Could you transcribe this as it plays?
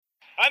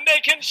and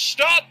they can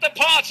start the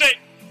party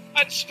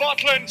at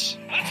Spotland.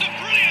 That's a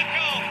brilliant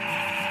goal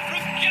from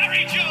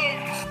Gary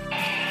Jones.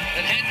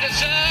 And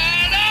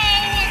Henderson,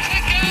 oh, what a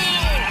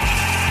goal!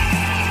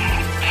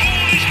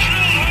 Goal is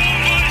drilled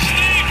home by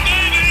Steve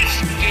Davis.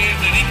 And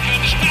then in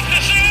comes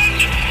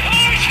Matheson.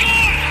 Oh, he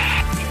scored!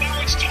 And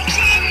now it's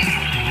Thompson.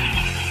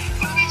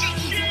 That is a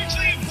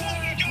hugely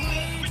important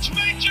goal, which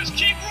may just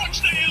keep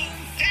Rochdale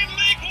in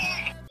League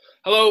One.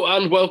 Hello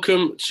and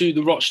welcome to the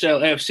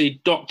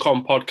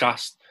RochdaleAFC.com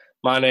podcast.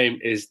 My name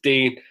is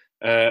Dean,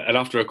 and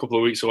after a couple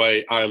of weeks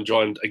away, I am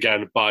joined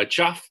again by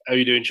Chaff. How are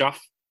you doing,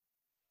 Chaff?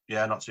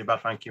 Yeah, not too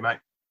bad, thank you, mate.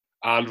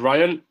 And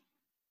Ryan,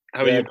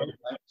 how are you?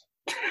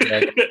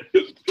 Yeah.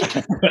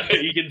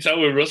 You can tell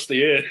we're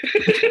rusty here.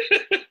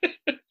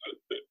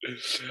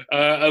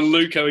 And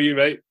Luke, how are you,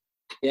 mate?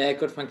 Yeah,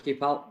 good, thank you,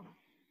 pal.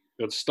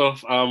 Good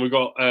stuff. And we've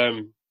got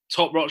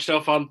top Rochdale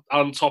fan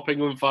and top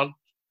England fan,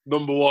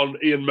 number one,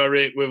 Ian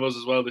Merritt, with us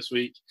as well this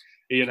week.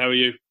 Ian, how are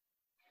you?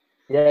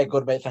 Yeah,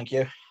 good, mate, thank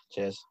you.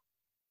 Cheers.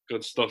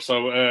 Good stuff.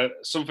 So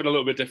something a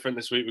little bit different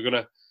this week. We're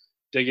going to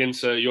dig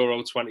into Euro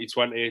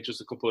 2020, just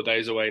a couple of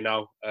days away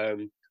now.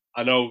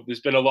 I know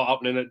there's been a lot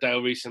happening at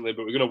Dale recently,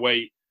 but we're going to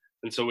wait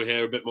until we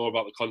hear a bit more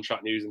about the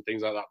contract news and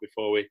things like that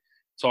before we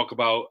talk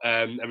about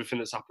everything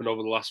that's happened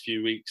over the last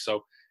few weeks.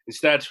 So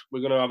instead, we're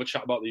going to have a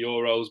chat about the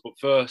Euros. But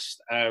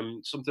first,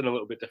 something a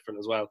little bit different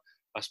as well.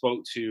 I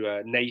spoke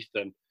to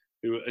Nathan,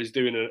 who is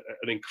doing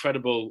an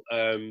incredible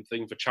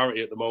thing for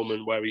charity at the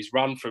moment, where he's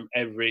ran from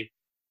every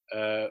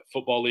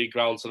Football League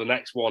ground to the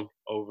next one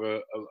over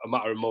a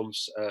matter of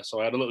months. So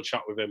I had a little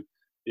chat with him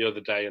the other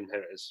day, and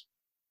here it is.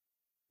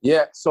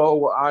 Yeah,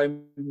 so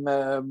I'm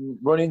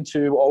running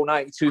to all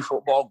 92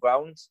 football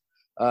grounds,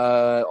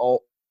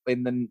 all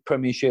in the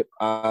Premiership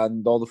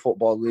and all the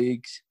football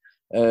leagues.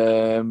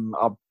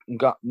 I've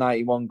got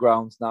 91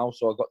 grounds now,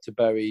 so I got to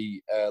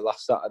Bury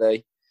last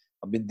Saturday.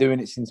 I've been doing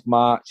it since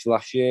March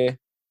last year,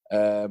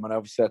 and I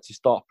obviously had to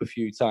stop a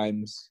few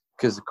times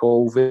because of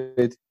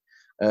COVID.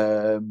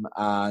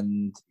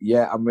 And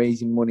yeah, I'm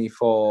raising money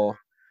for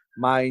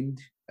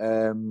Mind,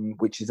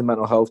 which is a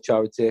mental health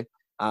charity,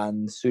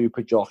 and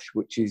Super Josh,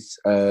 which is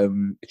a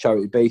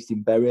charity based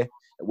in Bury. It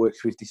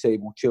works with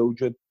disabled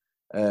children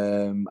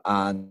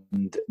and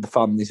the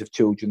families of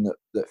children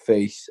that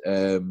face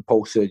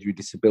post-surgery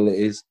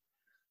disabilities.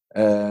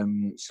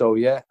 So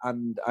yeah,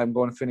 and I'm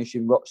going to finish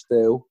in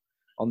Rochdale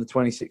on the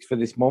 26th of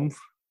this month.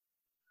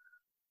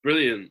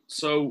 Brilliant.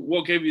 So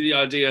what gave you the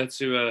idea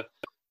to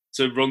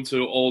run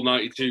to all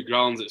 92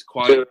 grounds? It's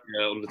quite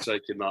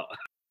undertaking that.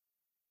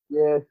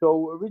 Yeah,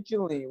 so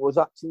originally it was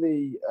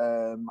actually,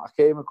 I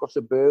came across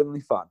a Burnley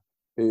fan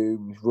who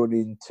was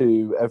running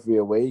to every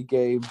away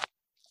game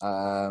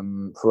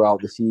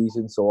throughout the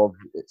season. So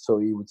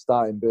he would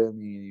start in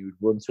Burnley and he would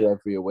run to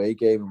every away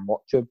game and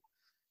watch them.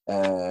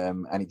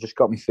 And it just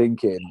got me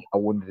thinking, I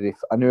wondered if,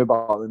 I knew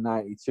about the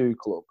 92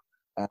 club,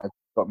 and it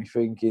got me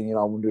thinking,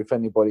 I wonder if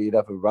anybody had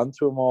ever run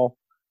to them all.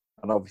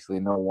 And obviously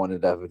no one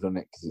had ever done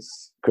it because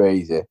it's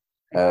crazy.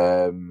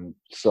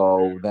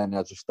 So then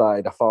I just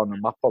started, I found a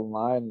map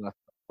online and I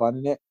started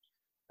planning it.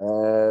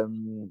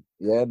 And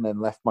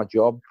then left my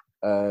job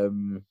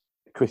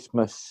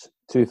Christmas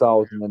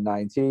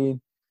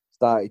 2019,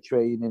 started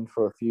training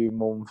for a few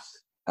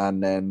months,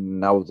 and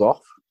then I was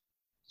off.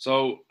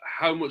 So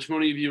how much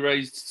money have you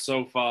raised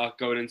so far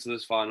going into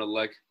this final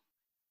leg?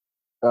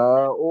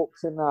 Up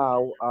to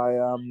now, I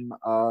am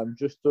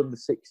just under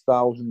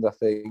 6,000, I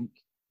think.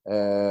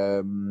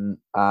 And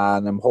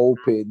I'm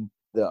hoping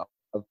that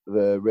I've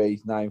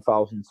raised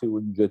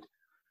 9,200.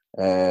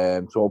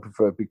 So hoping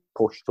for a big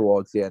push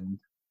towards the end.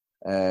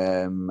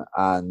 So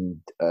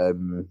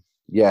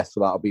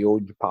that'll be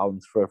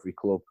 £100 for every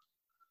club.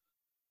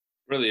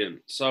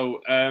 Brilliant. So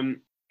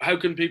how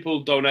can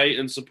people donate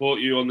and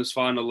support you on this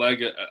final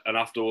leg and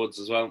afterwards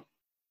as well?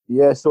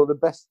 Yeah, so the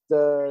best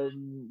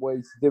way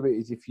to do it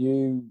is if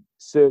you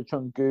search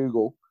on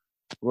Google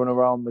Run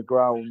Around the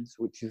Grounds,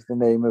 which is the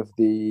name of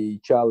the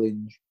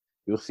challenge.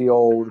 You'll see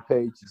all the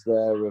pages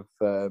there of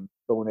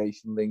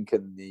donation link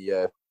and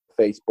the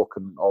Facebook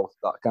and all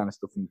that kind of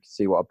stuff, and you can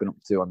see what I've been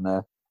up to on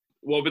there.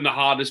 What have been the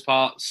hardest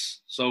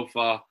parts so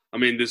far? I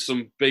mean, there's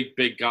some big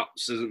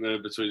gaps, isn't there,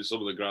 between some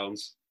of the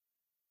grounds?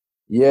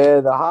 Yeah,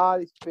 the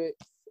hardest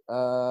bits,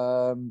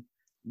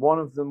 one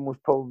of them was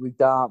probably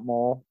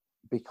Dartmoor,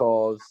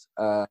 because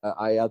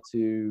I had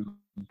to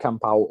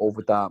camp out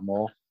over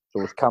Dartmoor. So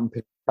I was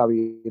camping,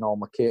 carrying all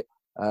my kit,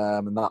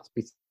 and that's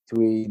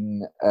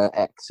between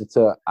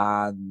Exeter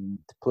and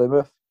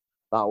Plymouth.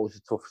 That was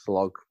a tough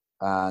slog,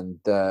 and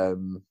that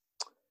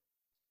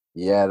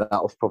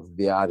was probably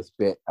the hardest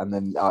bit. And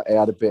then I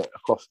had a bit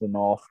across the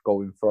north,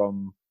 going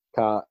from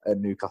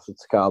Newcastle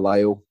to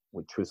Carlisle,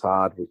 which was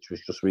hard, which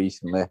was just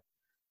recently.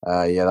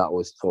 That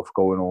was tough,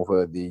 going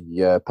over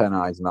the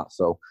Pennines and that.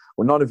 So,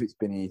 well, none of it's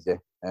been easy.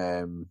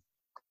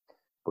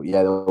 But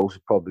yeah, those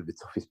are probably the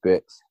toughest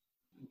bits.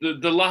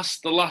 The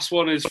last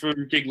one is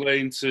from Gig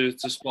Lane to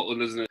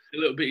Spotland, isn't it? A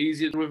little bit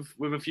easier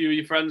with a few of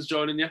your friends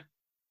joining you.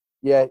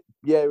 Yeah,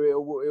 it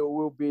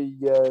will be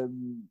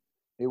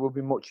it will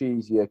be much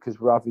easier because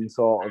we're having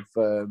sort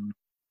of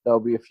there'll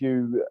be a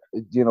few,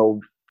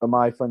 of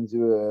my friends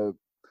who are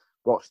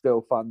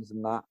Rochdale fans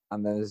and that,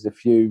 and then there's a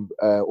few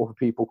other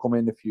people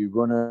coming, a few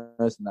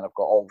runners, and then I've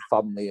got all the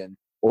family and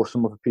or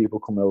some other people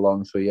coming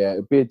along. So yeah,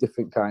 it'll be a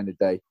different kind of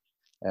day,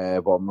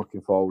 but I'm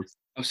looking forward.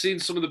 I've seen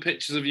some of the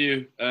pictures of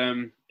you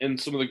in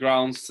some of the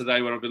grounds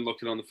today when I've been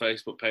looking on the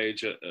Facebook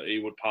page at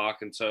Ewood Park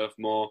and Turf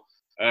Moor.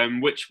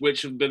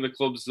 Which have been the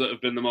clubs that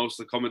have been the most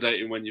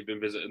accommodating when you've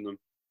been visiting them?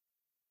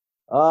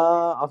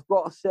 I've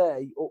got to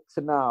say, up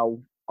to now,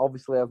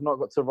 obviously I've not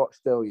got to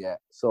Rochdale yet,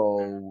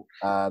 so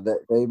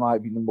they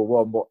might be number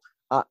one. But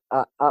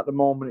at the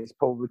moment, it's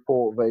probably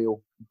Port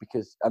Vale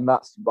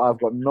I've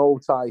got no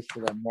ties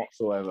to them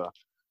whatsoever.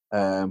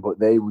 But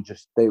they were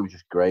just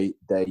great.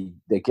 They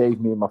gave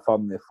me and my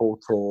family a full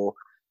tour.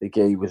 They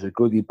gave us a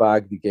goodie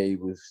bag. They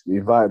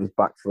invited us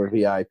back for a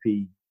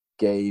VIP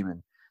game,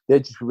 and they're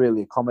just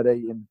really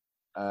accommodating.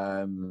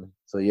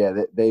 So yeah,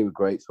 they were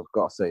great. So I've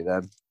got to say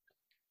them.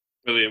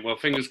 Brilliant. Well,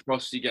 fingers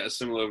crossed you get a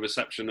similar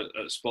reception at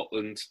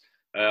Spotland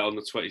on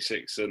the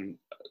 26th. And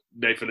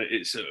Nathan,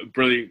 it's a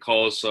brilliant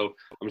cause. So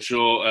I'm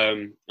sure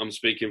I'm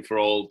speaking for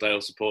all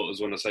Dale supporters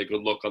when I say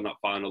good luck on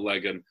that final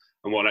leg and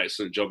what an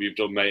excellent job you've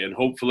done, mate. And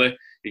hopefully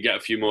you get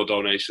a few more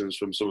donations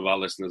from some of our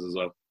listeners as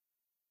well.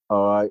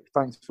 All right.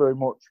 Thanks very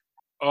much.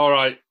 All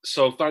right.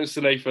 So thanks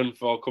to Nathan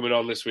for coming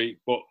on this week.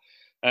 But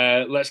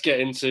let's get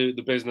into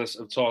the business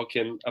of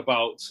talking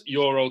about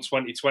Euro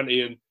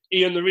 2020. And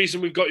Ian, the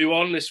reason we've got you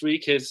on this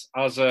week is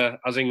as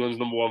England's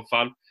number one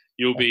fan,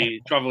 you'll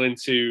be travelling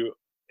to,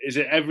 is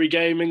it every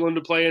game England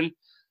are playing?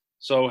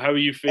 So how are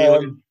you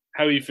feeling?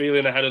 How are you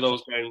feeling ahead of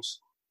those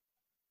games?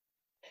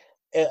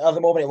 At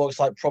the moment, it looks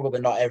like probably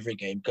not every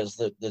game because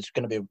there's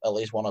going to be at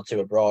least one or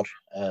two abroad.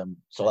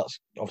 So that's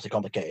obviously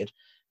complicated.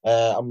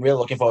 I'm really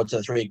looking forward to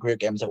the 3 group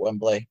games at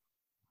Wembley.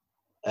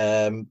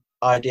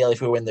 Ideally,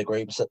 if we win the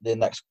groups, the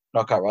next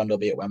knockout round will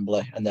be at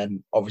Wembley. And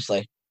then,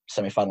 obviously,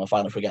 semi-final and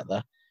final if we get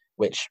there,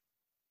 which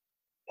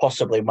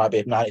possibly might be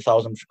a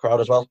 90,000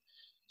 crowd as well.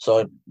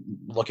 So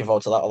looking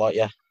forward to that a lot,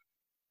 yeah.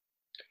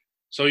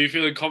 So you're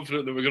feeling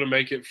confident that we're going to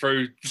make it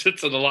through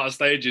to the latter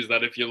stages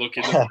then if you're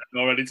looking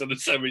already to the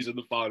semis and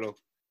the final?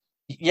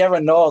 Yeah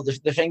and no.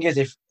 The thing is,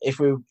 if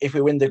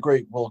we win the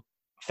group, we'll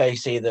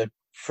face either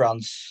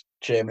France,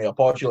 Germany or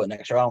Portugal at the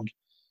next round.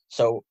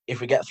 So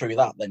if we get through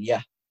that, then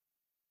yeah.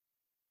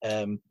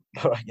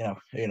 But,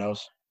 who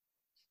knows?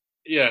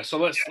 Yeah, so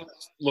let's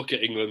look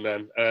at England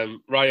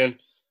then. Ryan,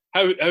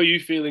 how are you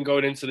feeling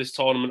going into this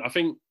tournament? I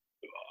think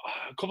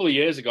a couple of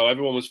years ago,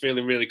 everyone was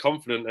feeling really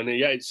confident. And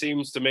yeah, it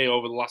seems to me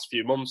over the last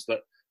few months that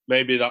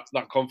maybe that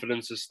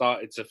confidence has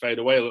started to fade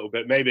away a little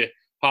bit. Maybe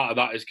part of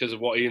that is because of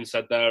what Ian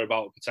said there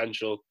about a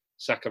potential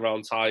second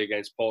round tie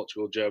against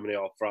Portugal, Germany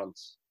or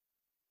France.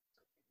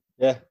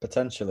 Yeah,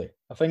 potentially.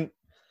 I think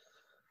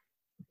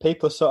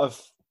people are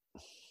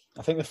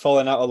I think they're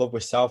falling out of love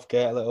with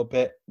Southgate a little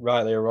bit,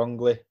 rightly or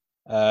wrongly.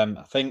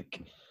 I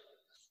think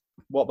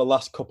what the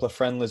last couple of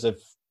friendlies have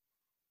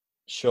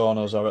shown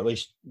us, or at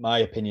least my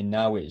opinion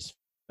now, is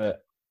that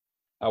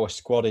our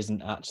squad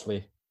isn't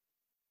actually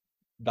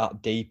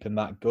that deep and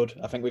that good.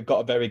 I think we've got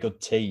a very good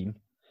team,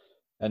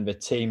 and the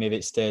team, if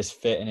it stays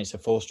fit and it's a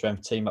full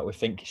strength team that we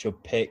think it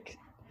should pick,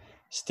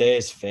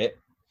 stays fit,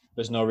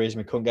 there's no reason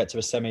we couldn't get to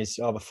the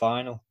semis or the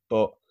final.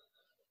 But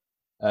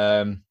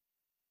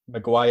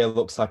Maguire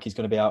looks like he's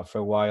going to be out for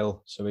a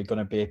while, so we're going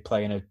to be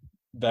playing a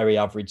very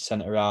average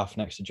centre half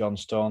next to John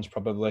Stones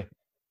probably,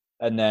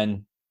 and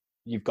then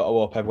you've got to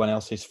hope everyone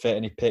else is fit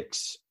and he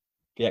picks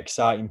the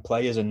exciting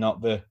players and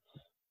not the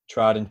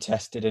tried and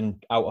tested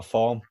and out of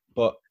form.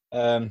 But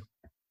I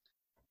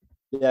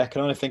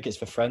can only think it's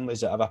the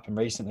friendlies that have happened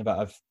recently that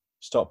have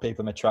stopped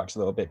people in their tracks a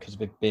little bit because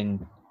we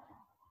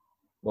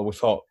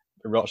thought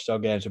the Rochdale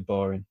games were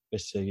boring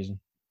this season.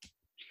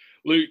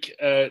 Luke,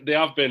 they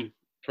have been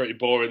pretty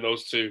boring,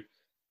 those two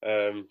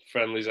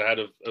friendlies ahead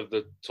of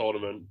the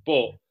tournament.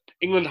 But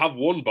England have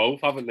won both,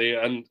 haven't they?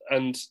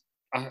 And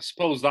I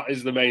suppose that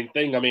is the main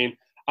thing. I mean,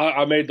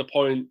 I made the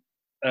point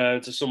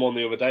to someone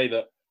the other day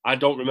that I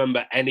don't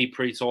remember any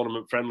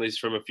pre-tournament friendlies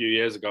from a few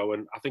years ago,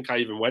 and I think I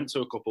even went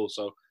to a couple.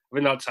 So I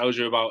think that tells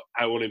you about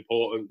how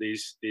unimportant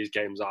these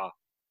games are.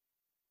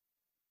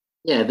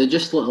 Yeah, they're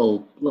just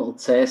little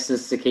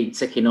tasters to keep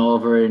ticking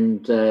over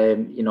and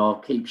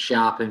keep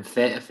sharp and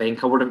fit. I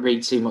think I wouldn't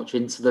read too much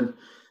into them.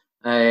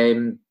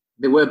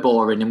 They were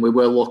boring and we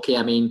were lucky.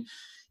 I mean,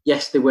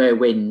 yes, they were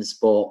wins,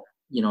 but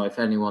if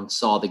anyone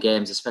saw the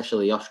games,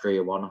 especially the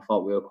Austria one, I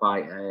thought we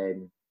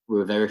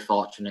were very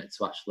fortunate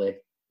to actually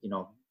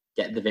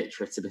get the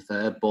victory. To be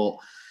fair, but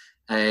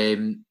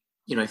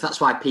if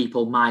that's why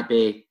people might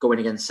be going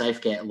against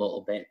Southgate a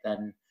little bit,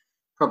 then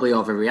probably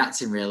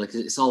overreacting really, because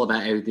it's all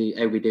about how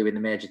we do in the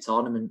major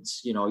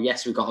tournaments.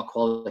 Yes, we've got to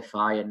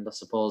qualify, and I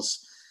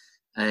suppose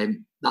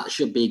that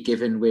should be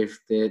given with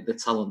the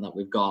talent that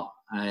we've got,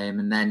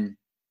 and then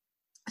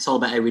it's all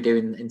about how we do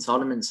in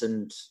tournaments.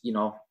 And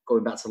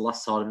going back to the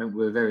last tournament,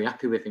 we were very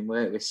happy with him,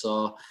 weren't we?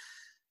 So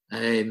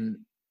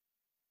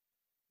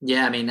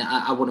Yeah, I mean,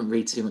 I wouldn't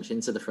read too much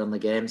into the friendly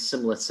games.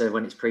 Similar to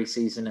when it's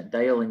pre-season at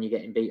Dale and you're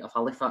getting beat off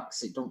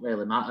Halifax, it don't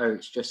really matter.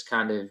 It's just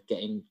kind of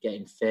getting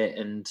fit,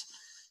 and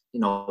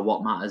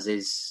what matters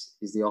is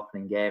the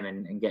opening game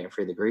and getting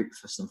through the group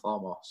first and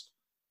foremost.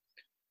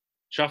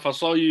 Chaff, I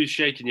saw you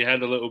shaking your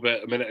head a little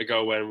bit a minute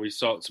ago when we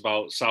talked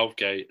about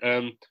Southgate.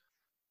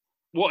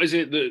 What is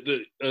it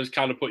that has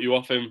kind of put you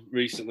off him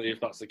recently, if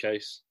that's the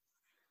case?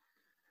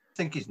 I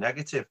think he's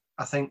negative.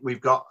 I think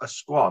we've got a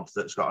squad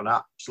that's got an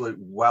absolute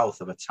wealth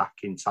of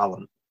attacking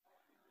talent.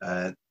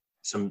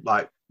 Some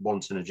like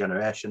once in a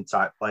generation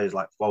type players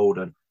like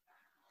Foden,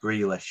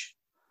 Grealish,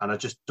 and I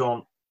just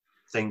don't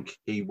think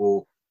he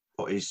will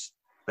put his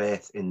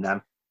faith in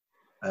them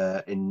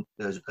in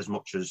as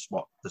much as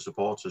what the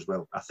supporters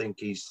will. I think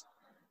he's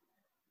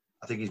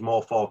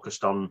more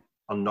focused on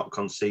not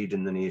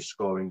conceding than he is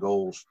scoring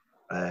goals.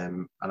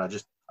 And I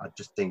just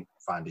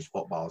find his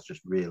football is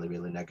just really,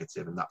 really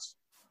negative, and that's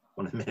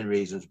one of the main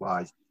reasons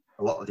why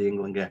a lot of the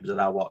England games that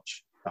I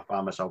watch, I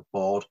find myself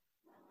bored.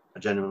 I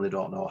genuinely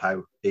don't know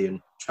how Ian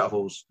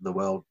travels the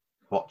world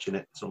watching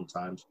it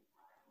sometimes.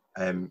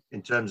 In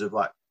terms of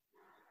like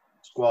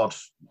squad,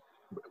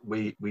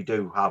 we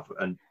do have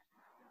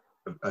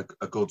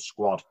a good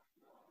squad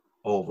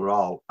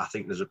overall. I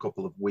think there's a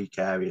couple of weak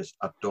areas.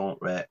 I don't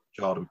rate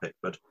Jordan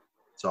Pickford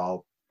at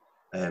all.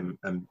 And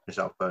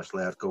myself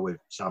personally, I'd go with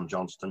Sam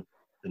Johnston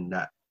in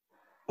net.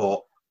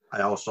 But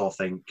I also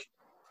think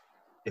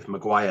if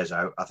Maguire's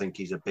out, I think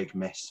he's a big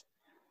miss,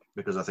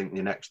 because I think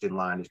the next in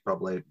line is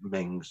probably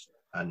Mings,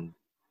 and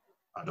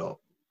I'd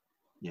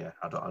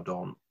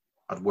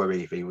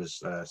worry if he was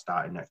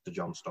starting next to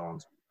John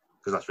Stones,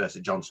 because let's face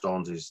it, John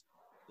Stones is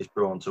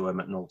prone to a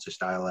McNulty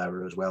style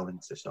error as well,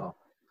 isn't he? So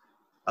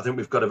I think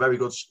we've got a very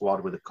good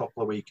squad with a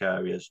couple of weak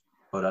areas,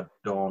 but I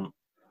don't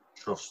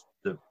trust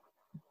the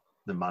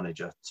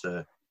manager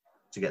to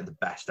get the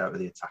best out of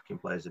the attacking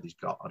players that he's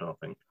got. I don't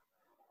think.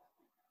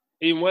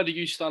 Ian, where do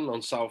you stand on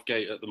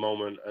Southgate at the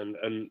moment,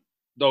 and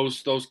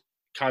those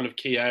kind of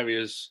key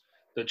areas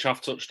that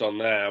Chaff touched on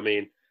there? I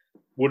mean,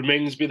 would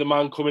Mings be the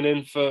man coming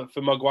in for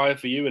Maguire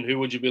for you, and who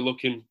would you be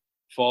looking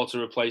for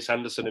to replace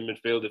Henderson in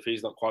midfield if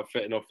he's not quite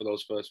fit enough for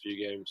those first few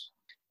games?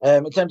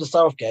 In terms of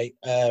Southgate,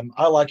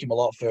 I like him a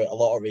lot for a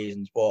lot of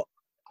reasons, but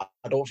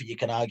I don't think you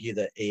can argue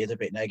that he is a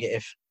bit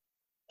negative.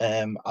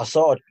 I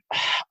sort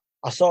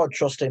of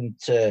trust him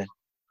to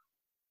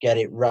get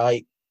it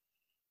right,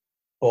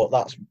 but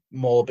that's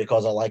more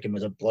because I like him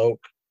as a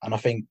bloke. And I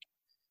think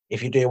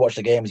if you do watch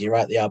the games, you're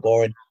right, they are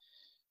boring.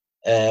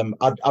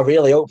 I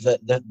really hope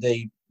that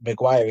the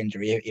Maguire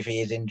injury, if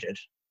he is injured,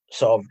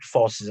 sort of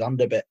forces his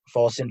hand a bit,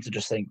 force him to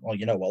just think, well,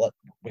 you know what,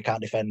 we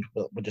can't defend,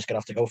 we're just going to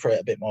have to go for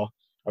it a bit more.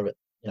 Or,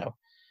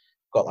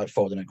 got like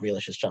Foden and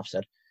Grealish, as Chaff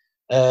said.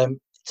 In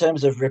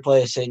terms of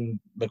replacing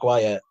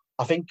Maguire,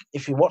 I think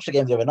if you watch the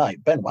game the other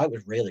night, Ben White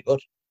was really good.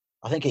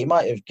 I think he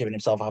might have given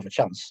himself half a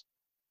chance.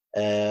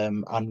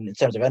 And in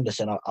terms of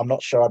Henderson, I'm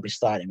not sure I'd be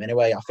starting him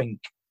anyway. I think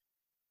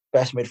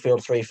best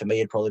midfield three for me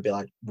would probably be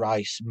like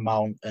Rice,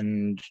 Mount,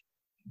 and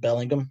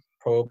Bellingham,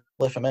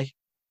 probably for me.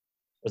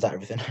 Was that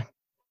everything?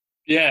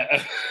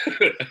 Yeah.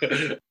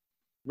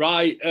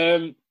 Right.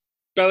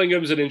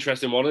 Bellingham's an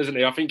interesting one, isn't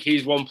he? I think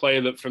he's one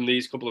player that from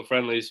these couple of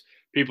friendlies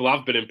people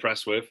have been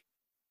impressed with.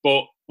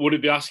 But would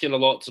it be asking a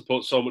lot to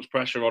put so much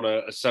pressure on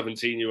a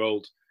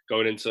 17-year-old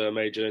going into a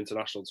major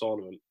international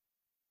tournament?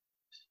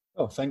 I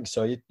don't think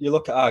so. You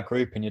look at our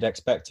group and you'd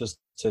expect us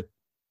to,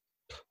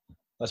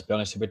 let's be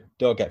honest, if we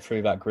don't get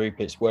through that group,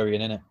 it's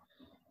worrying, isn't it?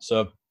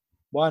 So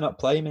why not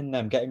play him in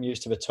them, get him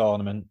used to the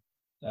tournament?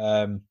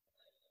 In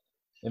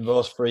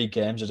those 3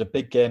 games, there's a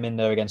big game in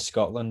there against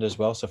Scotland as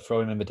well, so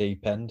throw him in the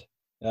deep end.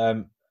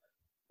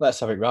 Let's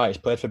have it right. He's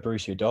played for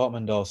Borussia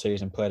Dortmund all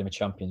season, played in the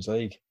Champions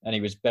League, and he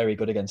was very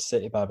good against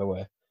City, by the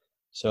way.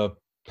 So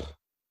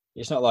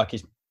it's not like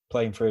he's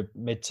playing for a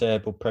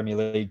mid-table Premier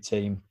League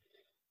team,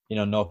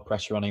 no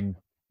pressure on him,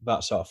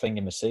 that sort of thing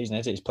in the season,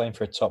 is it? He's playing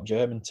for a top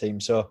German team,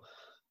 so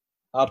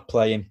I'd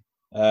play him.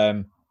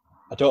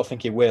 I don't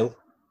think he will,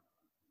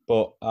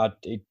 but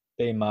he'd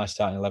be in my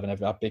starting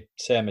 11. I'd be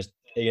same as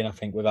Ian, I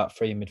think, with that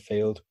 3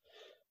 midfield.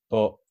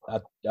 But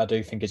I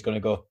do think he's going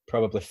to go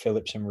probably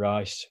Phillips and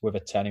Rice with a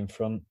 10 in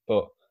front.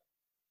 But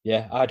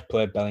yeah, I'd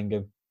play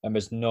Bellingham, and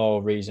there's no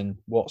reason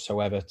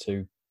whatsoever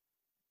to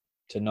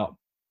not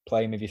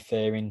play him if you're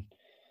fearing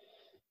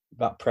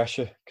that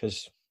pressure,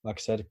 because, like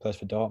I said, he plays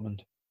for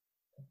Dortmund.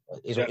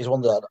 He's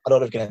one that, I don't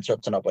know if you can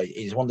interrupt or not, but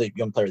he's one of the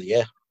Young Player of the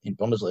Year in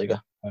Bundesliga,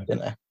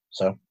 didn't he?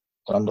 So,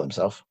 handle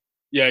himself.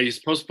 Yeah, you're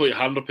supposed to put your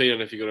hand up,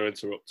 Ian, if you're going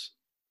to interrupt.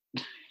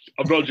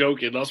 I'm not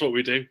joking, that's what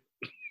we do.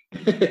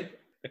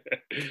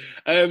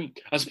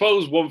 I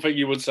suppose one thing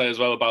you would say as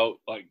well about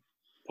like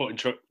putting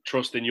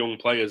trust in young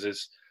players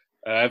is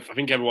I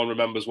think everyone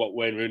remembers what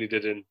Wayne Rooney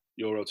did in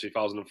Euro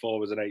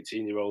 2004 as an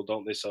 18-year-old,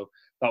 don't they? So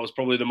that was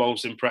probably the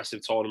most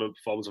impressive tournament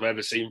performance I've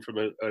ever seen from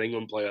an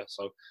England player.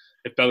 So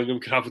if Bellingham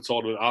can have a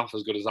tournament half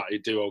as good as that,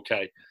 he'd do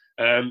okay.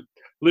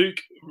 Luke,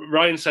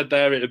 Ryan said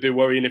there it'd be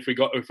worrying if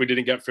we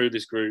didn't get through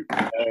this group.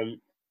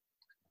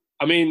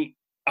 I mean,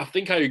 I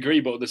think I agree,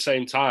 but at the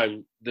same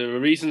time, there are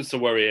reasons to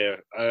worry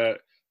here.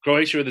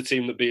 Croatia are the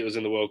team that beat us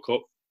in the World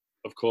Cup,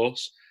 of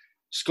course.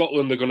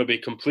 Scotland are going to be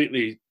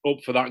completely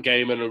up for that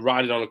game and are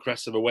riding on a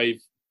crest of a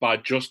wave by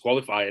just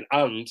qualifying.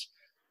 And,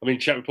 I mean,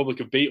 Czech Republic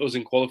have beat us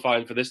in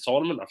qualifying for this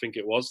tournament, I think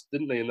it was,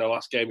 didn't they, in their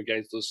last game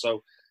against us?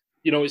 So,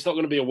 you know, it's not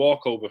going to be a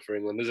walkover for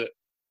England, is it?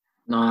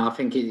 No, I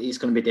think it's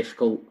going to be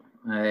difficult.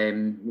 We're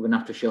going to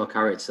have to show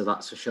character,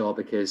 that's for sure,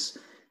 because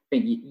I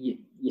think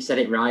you said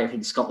it right. I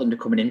think Scotland are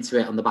coming into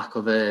it on the back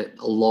of a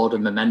load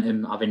of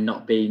momentum, having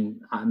not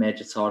been at a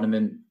major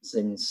tournament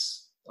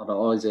since, I don't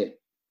know, is it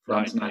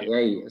France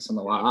 98 or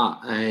something like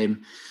that.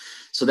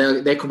 So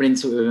they're coming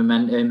into it with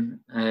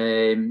momentum.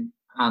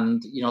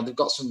 And, you know, they've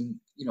got some,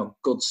 you know,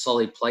 good,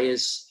 solid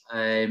players.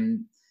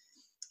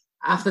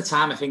 Half the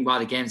time, I think why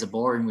the games are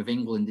boring with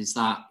England is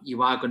that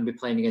you are going to be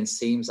playing against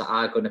teams that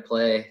are going to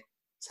play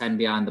 10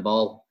 behind the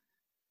ball.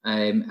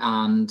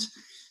 And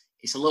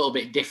it's a little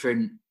bit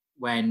different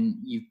when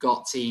you've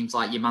got teams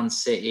like your Man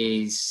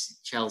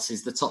Cities,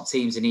 Chelsea's, the top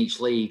teams in each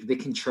league. They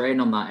can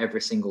train on that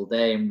every single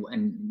day.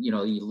 And you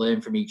know, you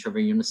learn from each other,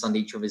 you understand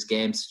each other's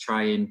games to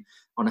try and,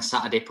 on a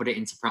Saturday, put it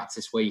into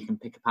practice where you can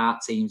pick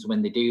apart teams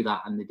when they do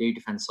that and they do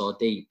defend so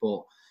deep.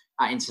 But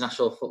at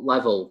international foot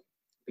level,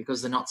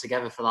 because they're not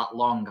together for that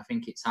long, I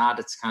think it's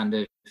harder to kind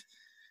of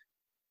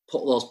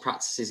put those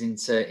practices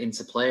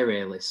into play,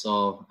 really.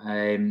 So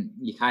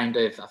you kind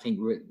of, I think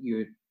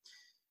you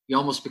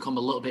almost become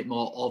a little bit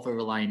more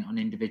over-reliant on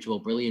individual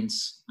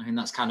brilliance. I think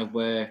that's kind of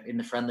where, in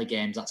the friendly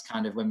games, that's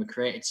kind of when we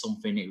created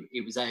something,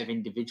 it was out of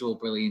individual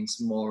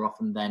brilliance more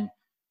often than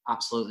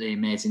absolutely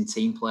amazing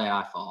team play,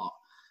 I thought.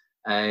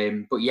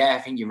 But yeah, I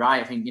think you're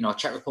right. I think, you know,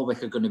 Czech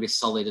Republic are going to be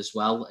solid as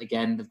well.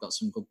 Again, they've got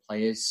some good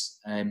players.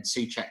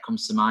 Souček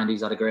comes to mind,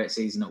 who's had a great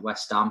season at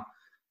West Ham.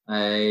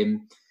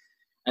 And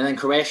then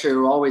Croatia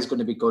are always going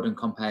to be good and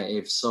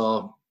competitive.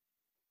 So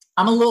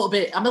I'm a little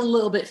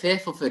bit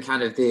fearful for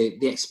kind of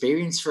the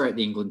experience throughout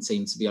the England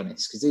team, to be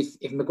honest. Because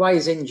if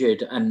Maguire's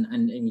injured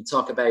and you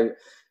talk about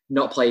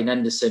not playing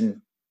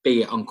Henderson,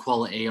 be it on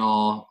quality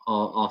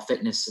or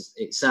fitness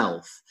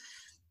itself,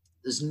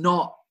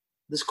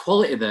 there's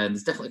quality there, and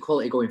there's definitely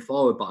quality going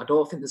forward. But I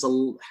don't think I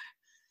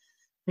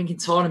think in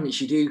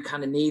tournaments you do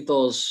kind of need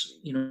those,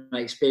 you know,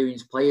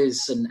 experienced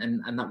players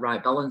and that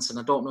right balance. And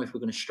I don't know if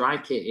we're going to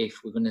strike it if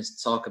we're going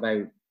to talk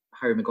about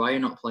Harry Maguire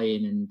not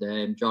playing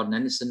and Jordan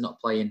Henderson not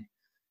playing.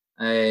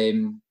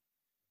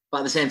 But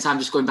at the same time,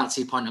 just going back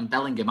to your point on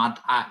Bellingham,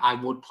 I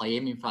would play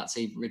him, in fact,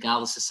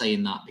 regardless of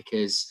saying that,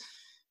 because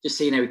just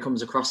seeing how he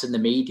comes across in the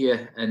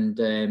media and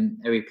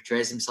how he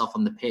portrays himself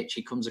on the pitch,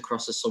 he comes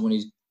across as someone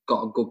who's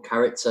got a good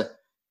character,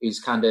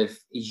 he's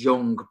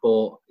young,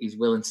 but he's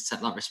willing to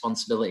take that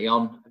responsibility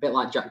on. A bit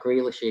like Jack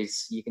Grealish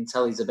is. You can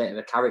tell he's a bit of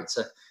a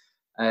character.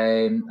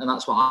 And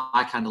that's what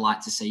I kind of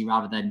like to see,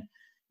 rather than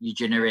your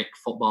generic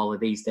footballer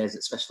these days,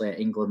 especially at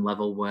England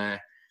level,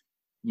 where,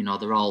 you know,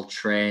 they're all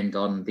trained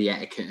on the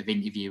etiquette of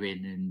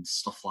interviewing and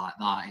stuff like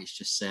that. It's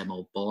just same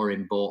old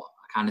boring. But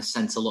I kind of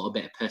sense a little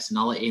bit of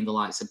personality in the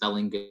likes of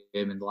Bellingham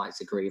and the likes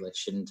of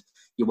Grealish, and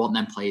you want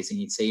them players in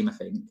your team, I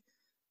think.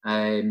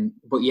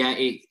 But yeah,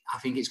 I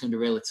think it's going to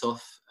be really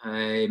tough.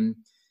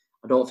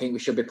 I don't think we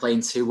should be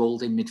playing two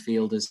old in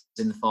midfielders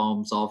in the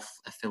forms of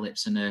a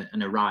Phillips and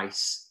a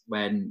Rice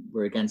when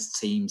we're against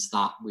teams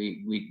that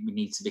we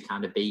need to be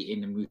kind of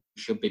beating and we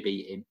should be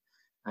beating.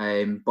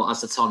 But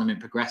as the tournament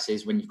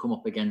progresses, when you come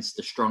up against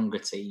the stronger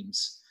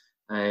teams,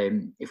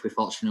 if we're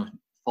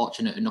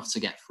fortunate enough to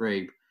get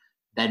through,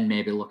 then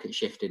maybe look at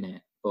shifting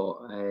it. But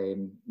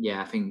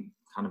yeah, I think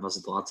kind of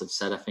as the lads have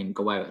said, I think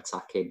go out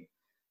attacking.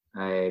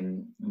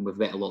 And with a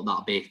bit of luck,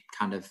 that'll be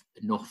kind of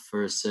enough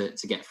for us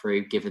to get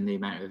through, given the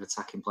amount of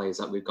attacking players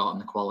that we've got and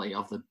the quality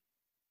of them.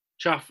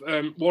 Chaff,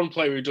 one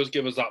player who does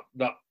give us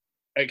that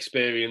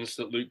experience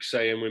that Luke's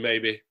saying we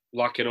maybe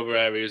lack in other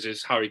areas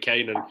is Harry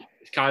Kane, and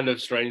it's kind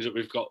of strange that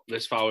we've got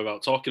this far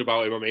without talking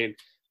about him. I mean,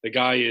 the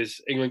guy is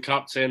England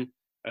captain,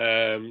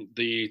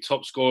 the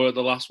top scorer at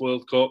the last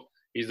World Cup.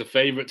 He's the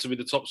favourite to be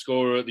the top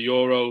scorer at the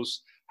Euros.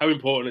 How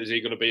important is he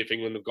going to be if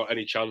England have got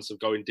any chance of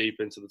going deep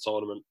into the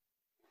tournament?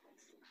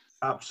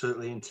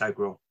 Absolutely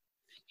integral,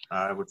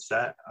 I would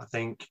say. I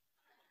think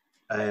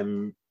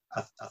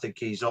I think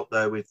he's up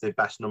there with the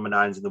best number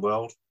 9s in the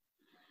world.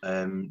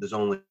 There's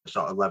only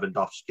sort of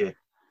Lewandowski,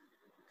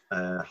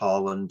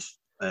 Haaland,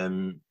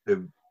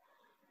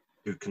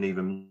 who can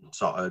even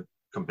sort of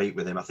compete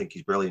with him. I think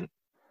he's brilliant.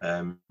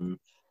 I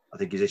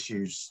think his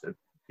issues of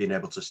being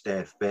able to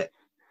stay fit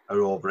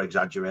are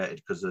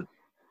over-exaggerated because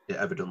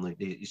evidently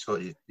he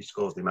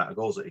scores the amount of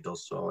goals that he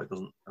does, so it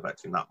doesn't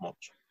affect him that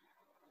much.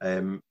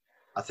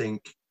 I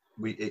think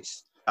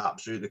it's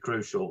absolutely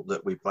crucial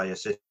that we play a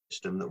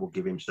system that will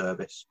give him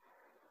service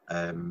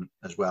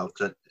as well.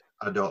 Because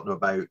I don't know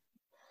about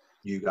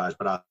you guys,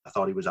 but I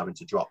thought he was having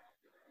to drop.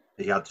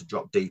 He had to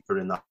drop deeper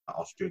in that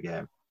Austria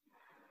game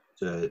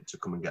to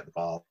come and get the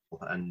ball.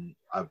 And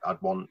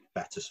I'd want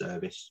better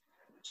service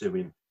to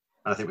him.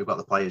 And I think we've got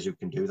the players who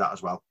can do that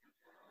as well.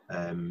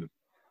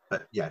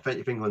 But yeah,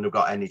 if England have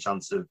got any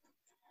chance of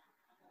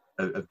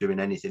of doing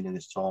anything in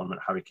this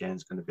tournament, Harry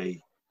Kane's going to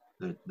be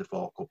the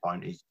focal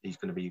point. He's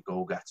going to be a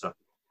goal getter,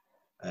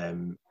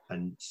 and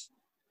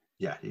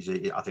yeah,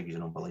 I think he's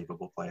an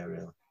unbelievable player.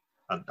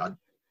 Really,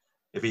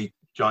 if he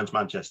joins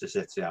Manchester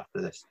City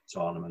after this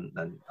tournament,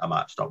 then I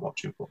might stop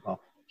watching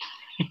football.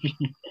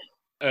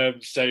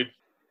 So,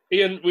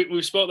 Ian,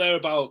 we spoke there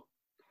about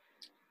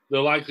the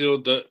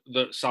likelihood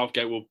that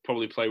Southgate will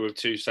probably play with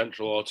 2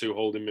 central or 2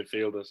 holding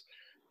midfielders.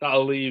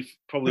 That'll leave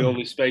probably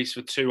only space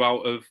for 2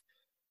 out of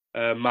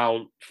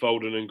Mount,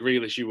 Foden and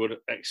Grealish, you would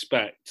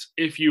expect.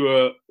 If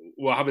you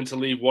were having to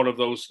leave one of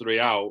those 3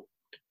 out,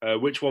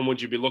 which one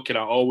would you be looking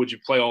at? Or would you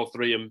play all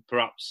 3 and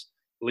perhaps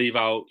leave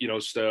out,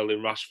 Sterling,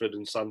 Rashford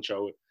and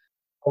Sancho?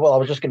 Well, I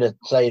was just going to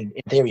say, in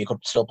theory, you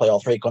could still play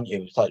all 3, couldn't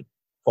you? It's like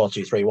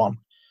 4-2-3-1.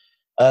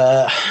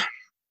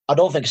 I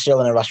don't think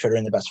Sterling and Rashford are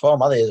in the best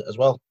form, are they, as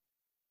well?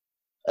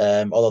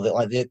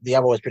 Although they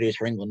have always produced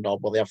for England, or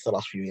well, they have for the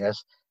last few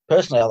years.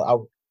 Personally,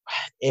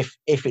 if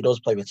he does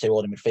play with 2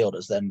 holding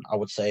midfielders, then I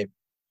would say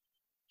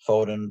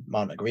Foden,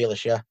 Mount and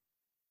Grealish, yeah.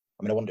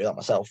 I mean, I wouldn't do that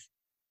myself.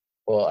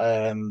 But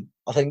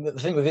I think the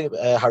thing with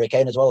Harry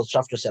Kane as well, as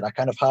Chaff just said, I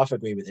kind of half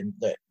agree with him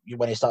that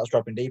when he starts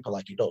dropping deeper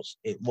like he does,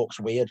 it looks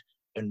weird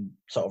and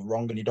sort of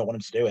wrong and you don't want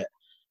him to do it.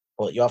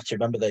 But you have to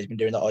remember that he's been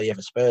doing that all year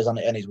for Spurs,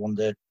 and he's won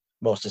the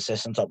most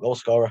assists and top goal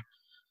scorer.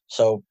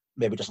 So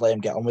maybe just let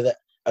him get on with it.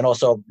 And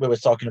also, we were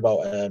talking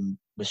about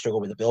we struggle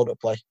with the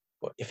build-up play.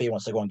 But if he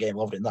wants to go and get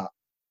involved in that,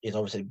 he's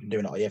obviously been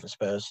doing it all year for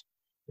Spurs.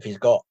 If he's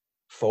got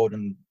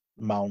Foden,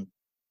 Mount,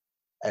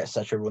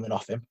 etc. running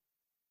off him,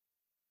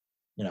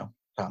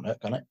 can't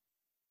hurt, can it?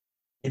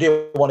 You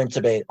do want him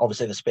to be,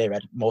 obviously, the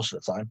spearhead most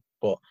of the time.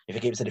 But if he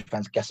keeps the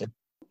defence guessing.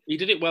 He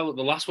did it well at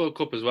the last World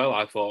Cup as well,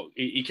 I thought.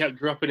 He kept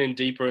dropping in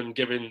deeper and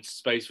giving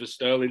space for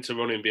Sterling to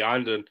run in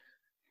behind. And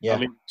yeah. I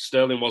mean,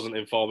 Sterling wasn't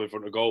in form in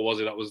front of goal, was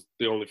he? That was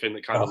the only thing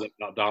that kind of let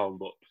that down.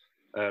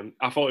 But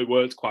I thought it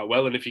worked quite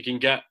well. And if you can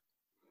get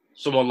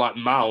someone like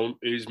Mount,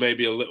 who's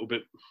maybe a little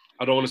bit,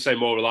 I don't want to say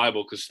more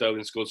reliable because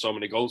Sterling scored so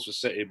many goals for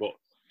City, but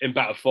in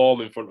better form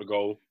in front of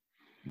goal.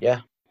 Yeah.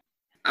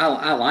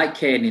 I like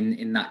Kane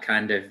in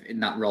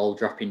that role,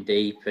 dropping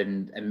deep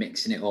and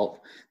mixing it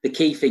up. The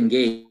key thing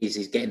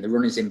is getting the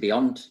runners in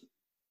beyond.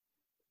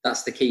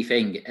 That's the key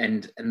thing,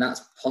 and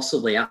that's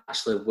possibly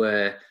actually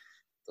where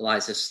the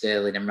likes of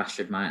Sterling and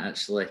Rashford might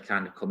actually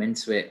kind of come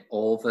into it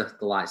over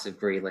the likes of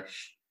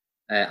Grealish.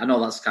 I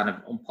know that's kind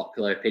of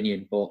unpopular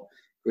opinion, but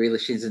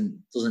Grealish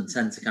doesn't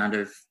tend to kind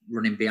of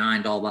run in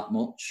behind all that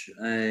much.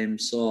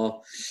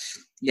 So.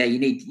 Yeah, you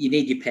need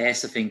your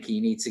pace, I think. You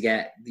need to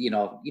get, you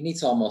need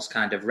to almost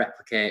kind of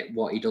replicate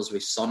what he does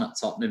with Son at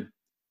Tottenham.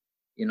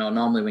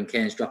 Normally when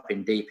Kane's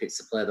dropping deep, it's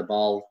to play the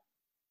ball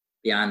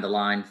behind the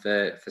line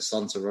for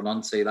Son to run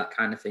onto, that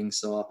kind of thing.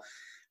 So I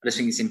just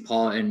think it's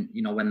important,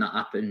 when that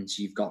happens,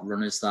 you've got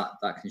runners that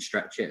can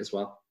stretch it as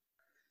well.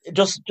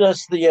 Just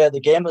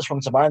the game that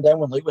sprung to mind then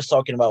when Luke was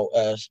talking about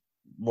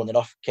running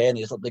off Kane,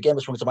 the game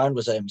that sprung to mind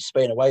was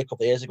Spain away a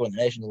couple of years ago in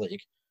the Nations League.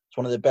 It's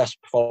one of the best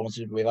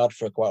performances we've had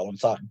for quite a long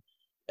time.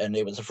 And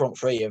it was the front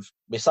 3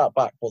 we sat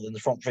back, but then the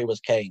front 3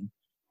 was Kane,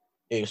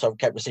 who sort of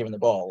kept receiving the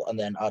ball, and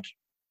then had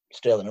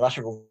Sterling and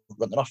Rashford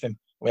running off him.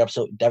 We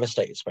absolutely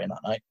devastated Spain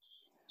that night.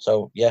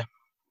 So, yeah.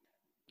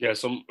 Yeah,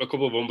 a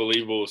couple of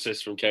unbelievable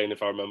assists from Kane,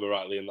 if I remember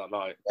rightly, in that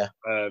night. Yeah.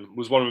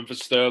 Was one of them for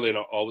Sterling,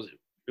 or was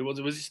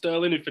it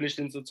Sterling who finished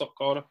into the top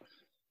corner?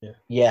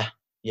 Yeah.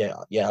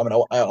 I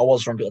mean, I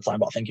was from a bit of time,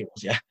 but I think it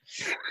was, yeah.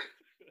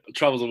 I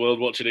travel the world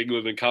watching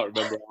England and can't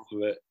remember half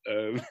of it.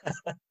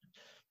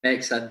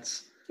 Makes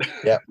sense.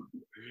 Yeah.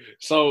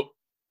 So,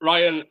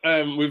 Ryan,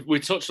 we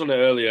touched on it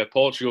earlier.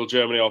 Portugal,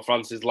 Germany, or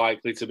France is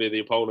likely to be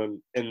the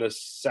opponent in the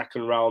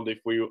second round if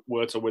we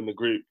were to win the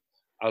group,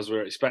 as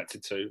we're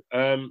expected to.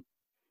 I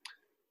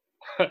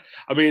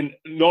mean,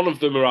 none of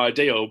them are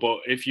ideal, but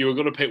if you were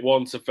going to pick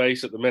one to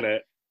face at the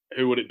minute,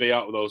 who would it be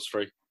out of those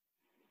 3?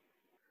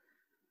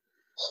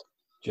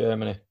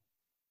 Germany.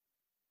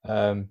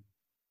 I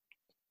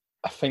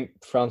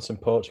think France and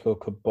Portugal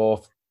could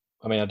both.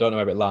 I mean, I don't know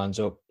where it lines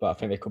up, but I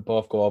think they could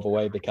both go all the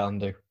way. They can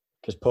do,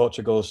 because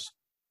Portugal's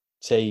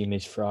team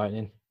is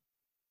frightening,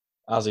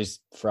 as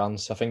is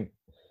France. I think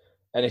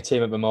any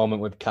team at the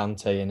moment with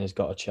Kante in has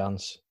got a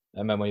chance.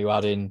 And then when you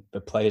add in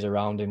the players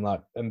around him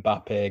like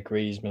Mbappe,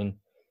 Griezmann,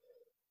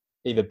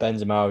 either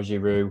Benzema or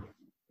Giroud,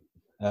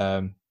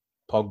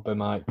 Pogba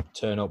might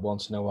turn up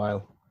once in a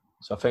while.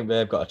 So I think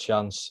they've got a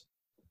chance.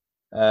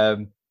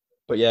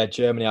 But yeah,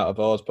 Germany out of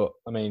those. But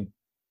I mean,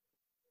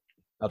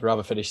 I'd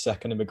rather finish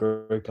second in the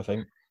group, I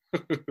think.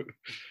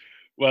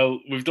 Well,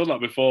 we've done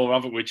that before,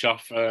 haven't we,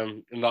 Chaff?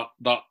 In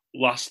that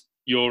last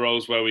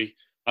Euros where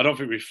I don't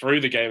think we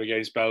threw the game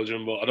against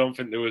Belgium, but I don't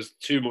think there was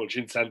too much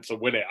intent to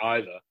win it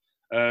either.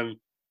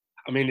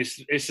 I mean,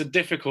 it's a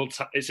difficult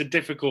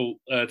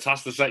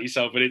task to set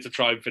yourself in it to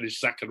try and finish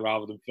second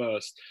rather than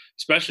first,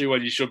 especially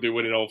when you should be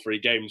winning all 3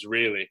 games,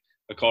 really,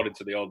 according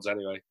to the odds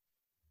anyway.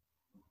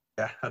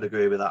 Yeah, I'd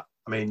agree with that.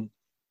 I mean,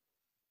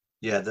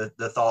 yeah,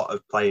 the thought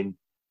of playing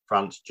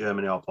France,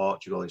 Germany, or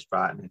Portugal is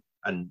frightening.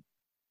 And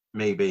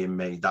me being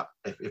me, that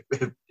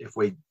if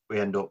we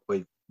end up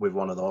with with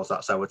one of those.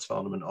 That's our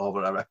tournament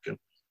over, I reckon.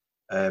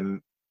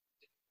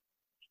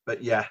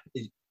 But yeah,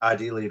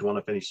 ideally you'd want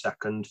to finish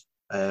second.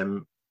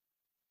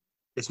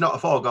 It's not a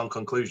foregone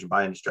conclusion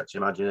by any stretch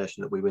of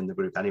imagination that we win the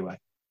group anyway.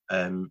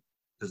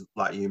 Because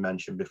like you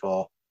mentioned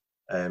before,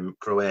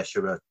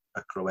 Croatia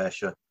are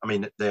Croatia. I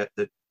mean, they're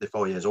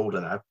 4 years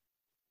older now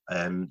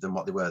than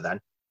what they were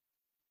then,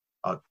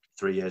 or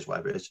 3 years,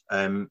 whatever it is.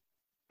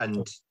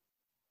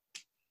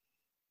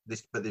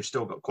 But they've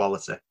still got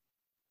quality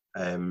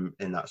in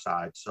that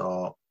side.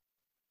 So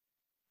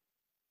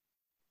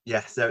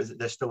yeah,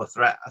 they're still a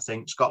threat. I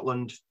think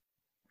Scotland.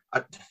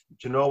 Do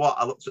you know what?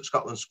 I looked at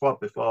Scotland's squad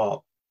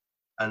before,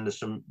 and there's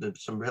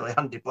some really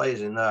handy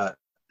players in there.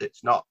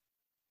 It's not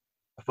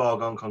a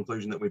foregone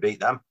conclusion that we beat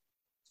them.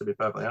 To be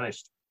perfectly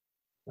honest,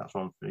 that's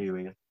one for you,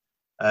 Ian.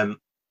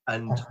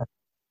 And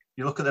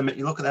you look at their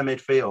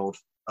midfield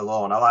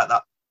alone. I like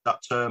that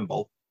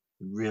Turnbull,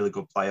 really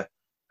good player.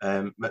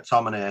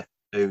 McTominay,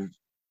 who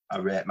I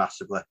rate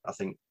massively. I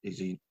think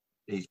he's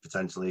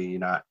potentially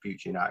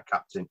future United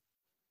captain.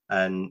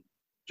 And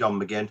John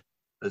McGinn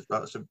as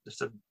well.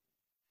 It's a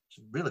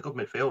really good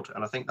midfield,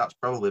 and I think that's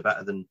probably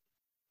better than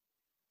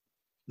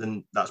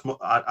that's.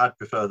 I'd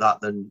prefer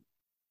that than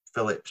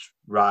Phillips,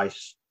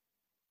 Rice,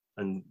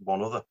 and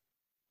one other.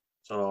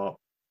 So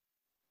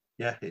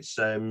yeah, it's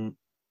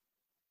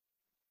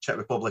Czech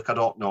Republic. I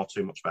don't know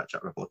too much about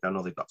Czech Republic. I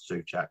know they've got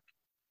Souček,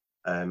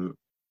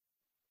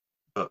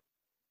 but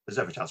there's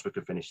every chance we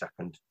could finish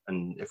second,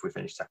 and if we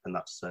finish second,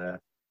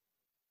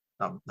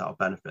 that'll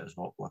benefit us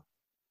hopefully.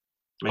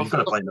 I mean, you've got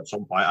to play them at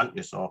some point, haven't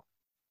you? So,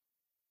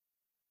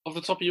 off the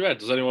top of your head,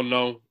 does anyone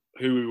know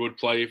who we would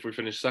play if we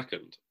finish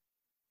second?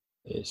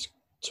 It's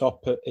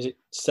is it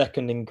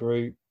second in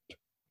Group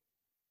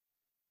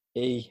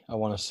E, I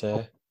want to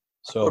say.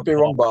 So I could be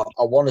wrong, but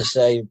I want to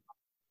say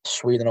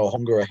Sweden or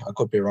Hungary. I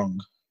could be wrong.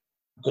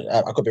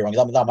 I could be wrong.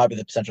 That might be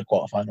the potential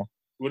quarterfinal.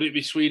 Would it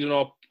be Sweden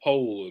or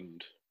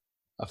Poland?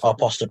 Or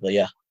possibly,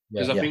 yeah.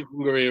 Because I think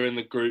Hungary are in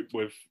the group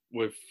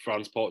with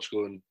France,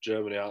 Portugal, and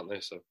Germany, aren't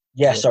they? So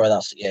yeah, sorry,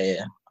 that's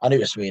yeah. I knew it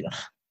was Sweden.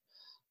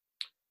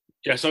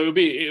 Yeah, so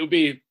it would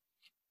be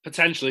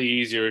potentially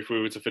easier if we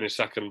were to finish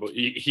second, but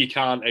he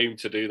can't aim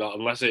to do that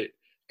unless it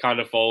kind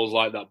of falls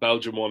like that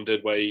Belgium one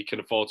did, where you can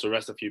afford to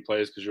rest a few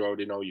players because you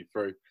already know you're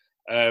through.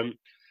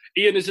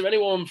 Ian, is there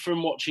anyone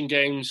from watching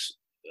games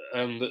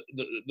that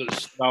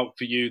stood out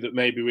for you that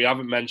maybe we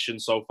haven't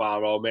mentioned so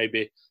far, or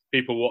maybe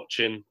people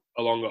watching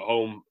along at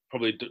home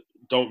probably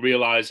don't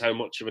realise how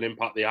much of an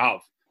impact they have?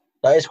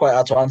 That is quite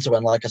hard to answer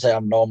when, like I say,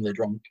 I'm normally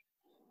drunk.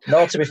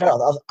 No, to be fair,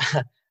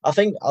 I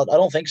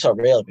don't think so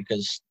really,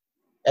 because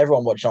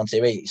everyone watching on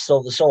TV,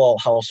 they're still all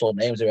household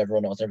names who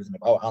everyone knows everything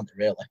about, aren't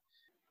they? Really?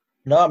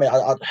 No, I mean,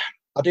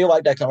 I do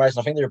like Declan Rice.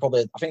 I think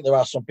there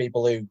are some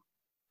people who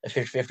are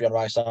 50-50 on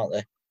Rice, aren't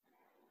they?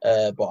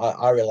 But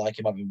I really like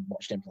him, having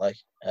watched him play.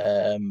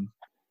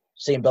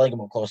 Seeing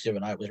Bellingham up close the other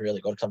night was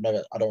really good,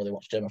 because I don't really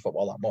watch German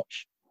football that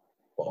much,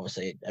 but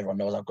obviously everyone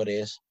knows how good he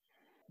is.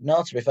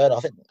 No, to be fair, I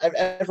think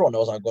everyone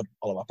knows how good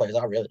all of our players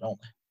are, really, don't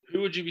they?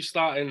 Who would you be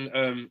starting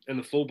in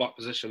the full-back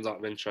positions out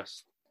of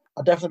interest?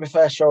 I'd definitely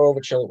prefer Shaw over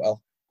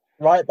Chilwell.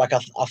 Right back,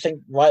 I think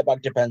right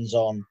back depends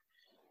on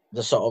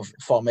the sort of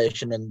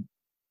formation and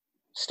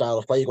style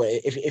of play you go.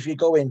 If you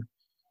go in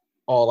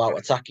all out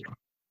attacking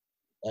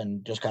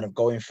and just kind of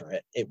going for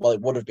it, it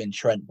would have been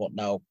Trent, but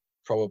now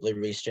probably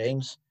Reece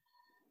James.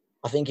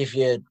 I think if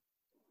you're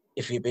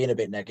being a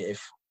bit negative,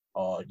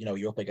 or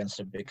you're up against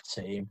a big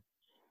team,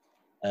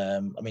 I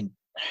mean,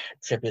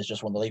 Trippier's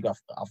just won the league off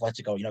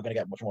Atletico. You're not going to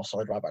get much more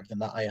solid right back than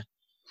that, are you?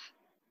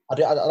 I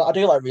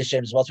do like Reece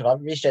James as well. Too.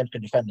 Reece James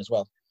can defend as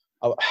well.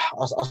 I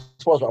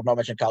suppose I've not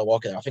mentioned Kyle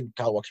Walker there. I think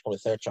Kyle Walker's probably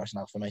third choice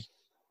now for me.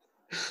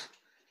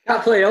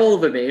 Can't play all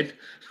of them in.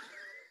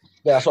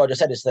 Yeah, that's what I just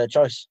said. It's third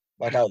choice,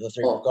 like out of the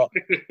three we've got.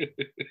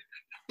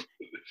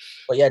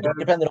 But yeah,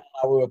 depending on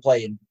how we were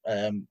playing,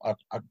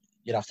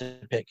 you'd have to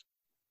pick,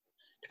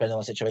 depending on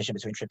the situation,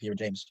 between Trippier and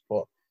James.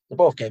 But they're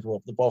both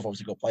capable. They're both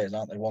obviously good players,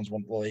 aren't they? One's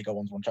won La Liga,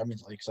 one's won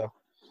Champions League. So,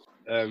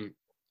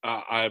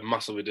 I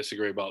massively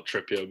disagree about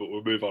Trippier, but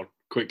we'll move on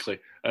quickly.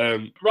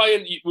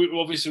 Ryan,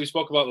 we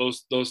spoke about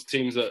those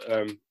teams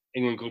that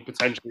England could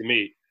potentially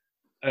meet.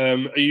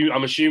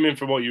 I'm assuming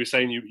from what you were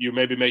saying, you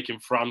may be making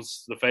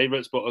France the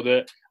favourites, but are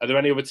there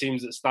any other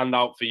teams that stand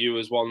out for you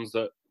as ones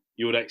that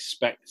you would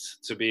expect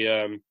to be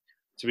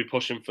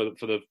pushing for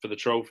the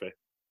trophy?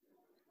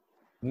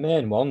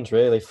 Main ones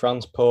really: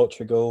 France,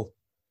 Portugal,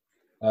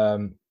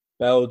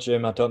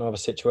 Belgium. I don't know of a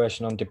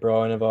situation on De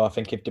Bruyne, though. I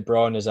think if De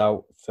Bruyne is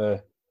out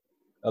for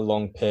a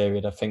long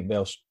period, I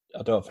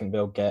don't think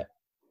they'll get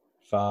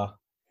far.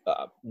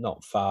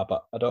 Not far,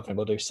 but I don't think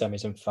we'll do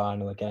semis and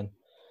final again.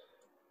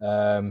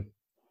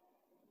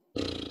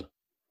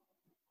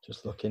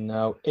 Just looking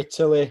now,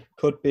 Italy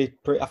could be.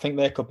 I think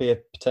they could be a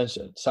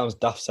potential. It sounds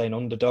daft saying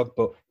underdog,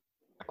 but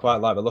I quite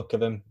like the look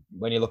of them.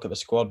 When you look at the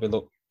squad, they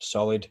look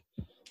solid.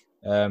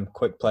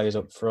 Quick players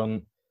up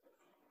front,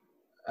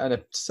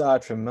 and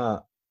aside from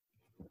that,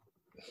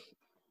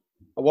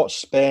 I watched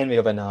Spain the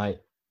other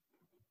night,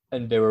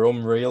 and they were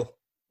unreal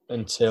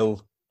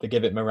until they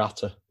give it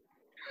Morata.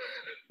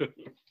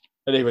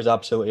 And he was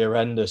absolutely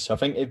horrendous. So I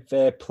think if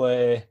they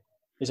play,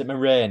 is it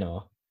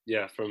Moreno?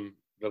 Yeah, from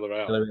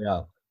Villarreal.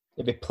 Villarreal.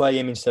 If they play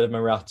him instead of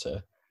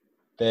Morata,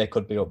 they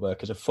could be up there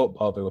because of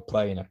football they were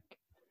playing.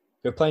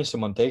 They were playing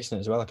someone decent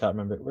as well. I can't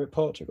remember. Were it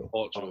Portugal?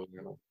 Portugal.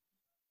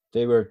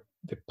 Yeah.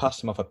 They passed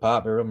them off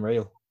apart. They were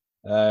unreal.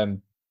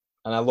 And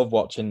I love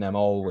watching them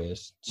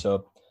always.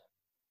 So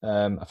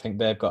I think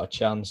they've got a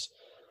chance.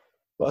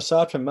 But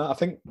aside from that, I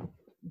think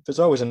there's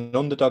always an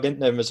underdog, isn't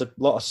there? There's a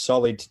lot of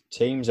solid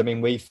teams. I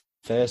mean, we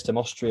faced them.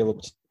 Austria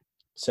looked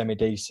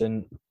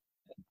semi-decent.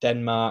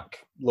 Denmark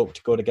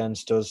looked good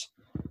against us.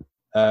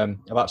 I've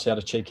actually had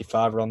a cheeky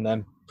fiver on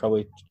them,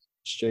 probably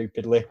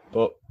stupidly,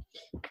 but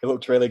they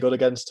looked really good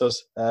against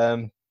us.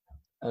 And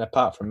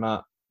apart from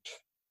that,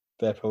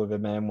 they're probably the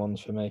main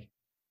ones for me.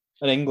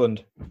 And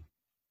England.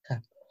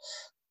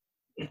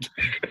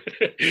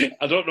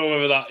 I don't know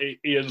whether that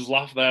Ian's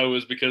laugh there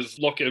was because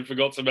Lockett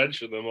forgot to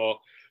mention them or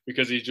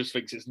because he just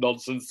thinks it's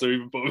nonsense to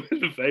even put them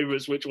in the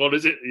favourites. Which one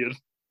is it, Ian?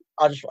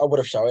 I would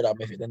have shouted at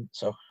me if it didn't.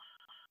 So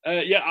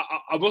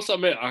I must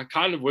admit, I'm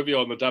kind of with you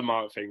on the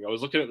Denmark thing. I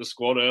was looking at the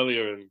squad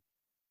earlier and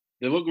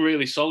they look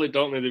really solid,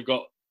 don't they? They've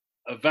got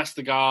a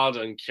Vestergaard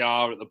and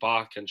Kjaer at the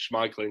back and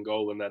Schmeichel in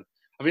goal. And then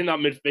I think that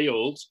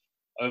midfield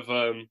of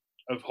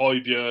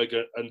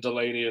Højbjerg and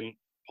Delaney and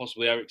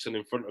possibly Eriksson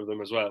in front of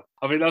them as well.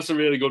 I think that's a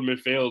really good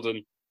midfield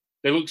and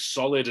they look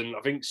solid. And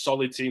I think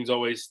solid teams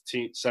always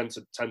tend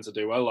to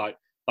do well, like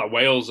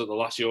Wales at the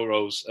last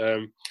Euros.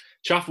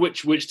 Chaff,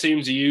 which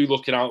teams are you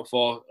looking out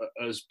for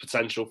as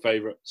potential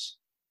favourites?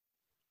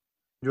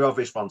 Your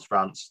obvious one's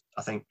France.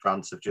 I think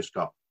France have just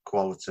got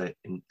quality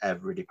in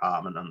every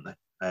department, haven't they?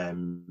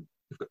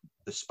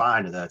 The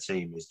spine of their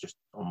team is just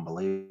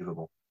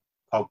unbelievable.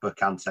 Pogba,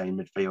 Kante in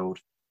midfield,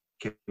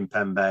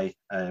 Kimpembe,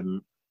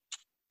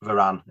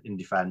 Varane in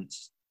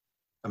defence,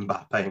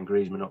 Mbappe and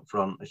Griezmann up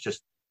front. It's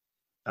just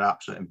an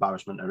absolute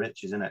embarrassment of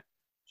riches, isn't it?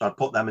 So I'd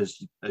put them as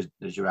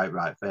your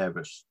outright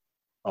favourites,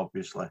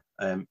 obviously.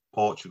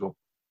 Portugal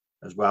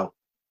as well,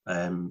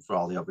 for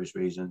all the obvious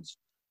reasons.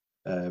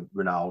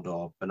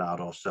 Ronaldo,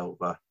 Bernardo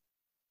Silva,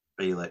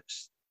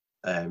 Felix.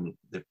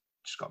 They've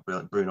just got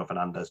brilliant Bruno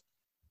Fernandes,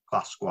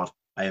 class squad.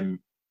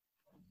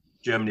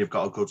 Germany have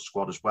got a good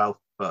squad as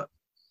well, but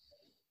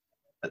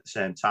at the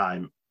same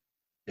time,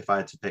 if I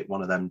had to pick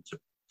one of them to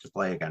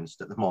play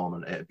against at the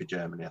moment, it'd be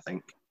Germany, I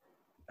think.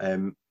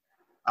 I'm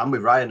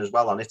with Ryan as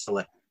well on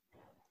Italy.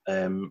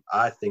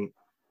 I think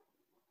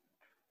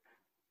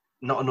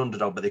not an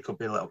underdog, but they could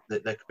be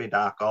a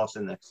dark horse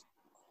in this.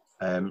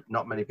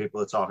 Not many people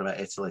are talking about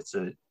Italy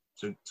to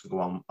go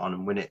on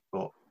and win it,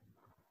 but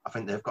I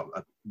think they've got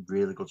a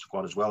really good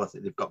squad as well. I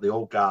think they've got the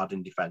old guard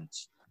in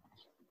defence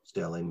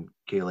still in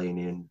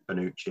Chiellini and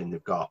Bonucci, and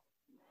they've got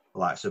the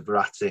likes of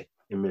Verratti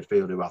in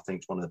midfield, who I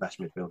think is one of the best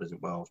midfielders in the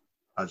world.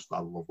 I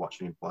love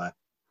watching him play.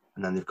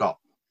 And then they've got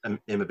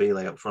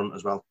Immobile up front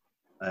as well,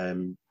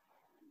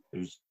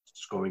 who's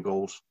scoring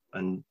goals,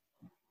 and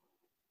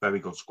very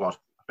good squad.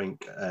 I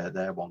think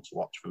they're one to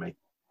watch for me.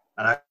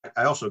 And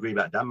I also agree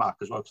about Denmark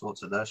as well, because I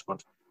looked at their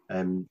squad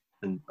and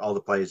all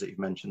the players that you've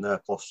mentioned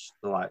there, plus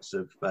the likes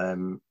of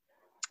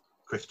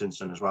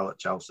Christensen as well at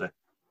Chelsea.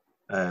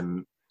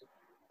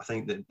 I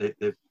think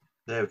that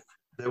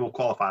they will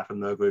qualify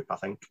from their group, I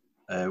think,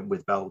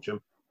 with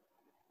Belgium.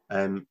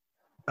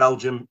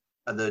 Belgium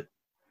are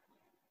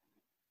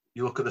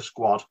you look at the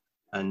squad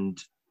and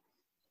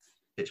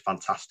it's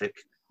fantastic.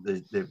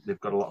 They've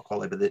got a lot of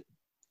quality, but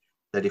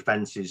their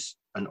defence is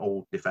an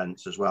old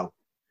defence as well.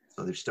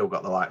 So they've still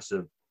got the likes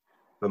of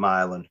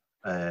Vermaelen,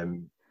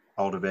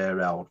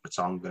 Alderweireld,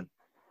 Vertonghen.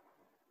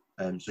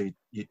 So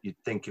you'd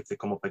think if they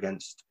come up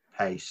against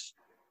pace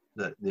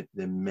that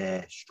they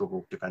may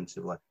struggle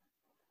defensively.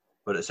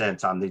 But at the same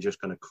time, they're just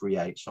going to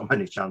create so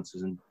many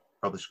chances and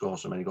probably score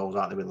so many goals,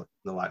 aren't they, with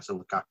the likes of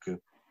Lukaku,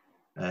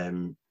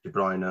 De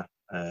Bruyne,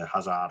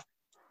 Hazard,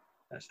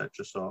 etc.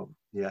 So,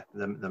 yeah,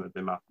 them would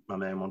be my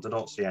main ones. I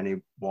don't see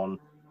anyone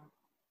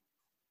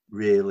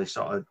really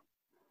sort of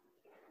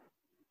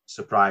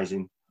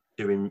surprising,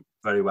 doing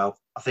very well.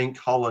 I think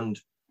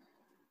Holland,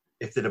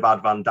 if they'd have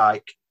had Van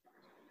Dijk,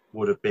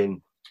 would have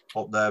been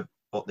up there,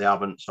 but they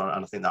haven't. So,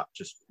 and I think that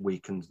just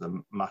weakens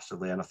them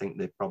massively. And I think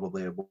they're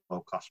probably a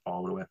world-class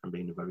forward away from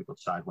being a very good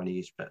side when he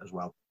is fit as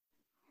well.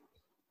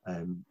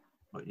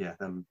 But yeah,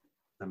 them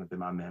would be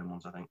my main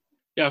ones, I think.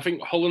 Yeah, I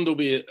think Holland will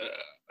be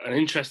an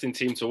interesting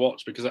team to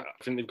watch because I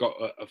think they've got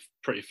a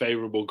pretty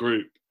favourable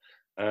group.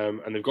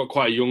 And they've got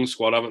quite a young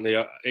squad, haven't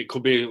they? It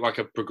could be like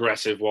a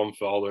progressive one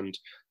for Holland.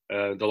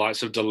 The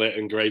likes of De Ligt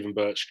and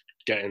Gravenberch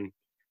getting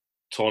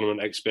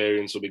tournament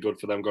experience will be good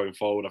for them going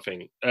forward, I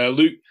think.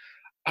 Luke,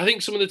 I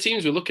think some of the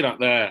teams we're looking at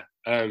there,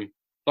 the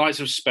likes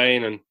of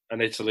Spain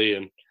and Italy,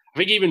 and I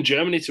think even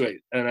Germany to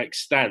an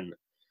extent,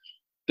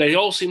 they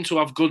all seem to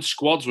have good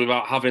squads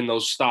without having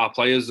those star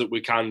players that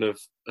we kind of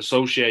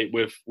associate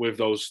with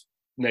those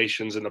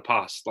nations in the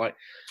past. Like,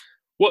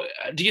 what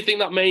do you think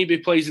that maybe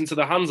plays into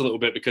their hands a little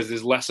bit because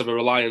there's less of a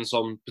reliance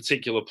on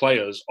particular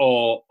players,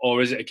 or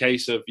is it a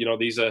case of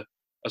these are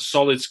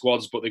solid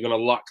squads, but they're going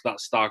to lack that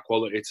star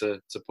quality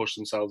to push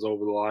themselves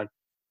over the line?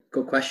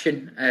 Good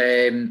question.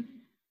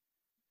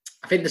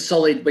 I think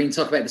when you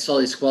talk about the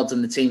solid squads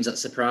and the teams that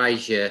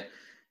surprise you,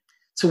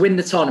 to win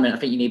the tournament, I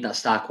think you need that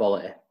star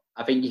quality.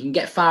 I think you can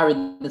get far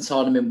in the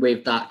tournament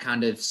with that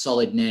kind of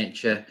solid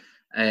nature,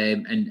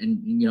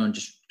 and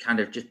just kind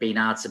of just being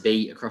hard to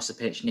beat across the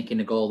pitch, nicking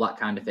a goal, that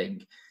kind of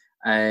thing.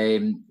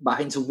 But I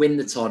think to win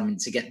the tournament,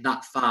 to get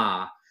that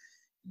far,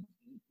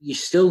 you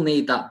still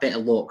need that bit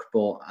of luck.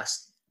 But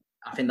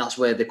I think that's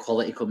where the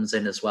quality comes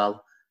in as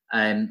well.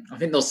 I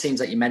think those teams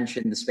that you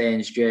mentioned, the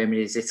Spains,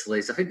 Germanys,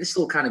 Italys, I think they're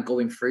still kind of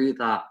going through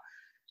that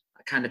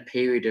kind of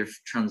period of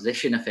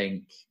transition, I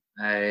think,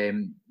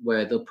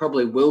 where they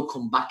probably will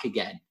come back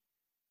again.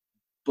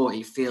 But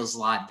it feels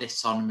like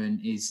this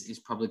tournament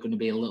is probably going to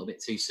be a little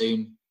bit too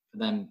soon for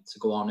them to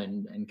go on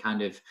and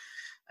kind of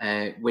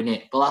win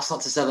it. But that's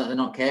not to say that they're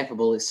not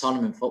capable. It's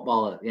tournament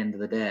football at the end of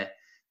the day.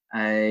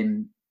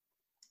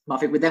 But I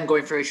think with them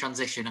going through a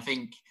transition, I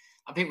think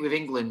with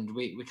England,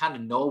 we kind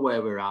of know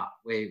where we're at.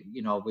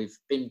 We've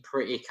been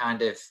pretty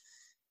kind of,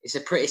 it's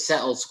a pretty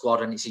settled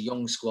squad and it's a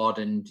young squad.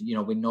 And,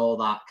 we know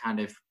that kind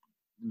of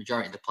the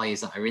majority of the players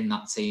that are in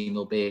that team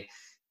will be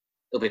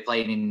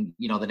playing in,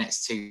 the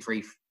next 2,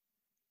 3,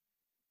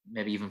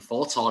 maybe even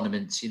 4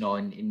 tournaments,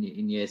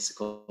 in years to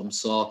come.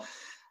 So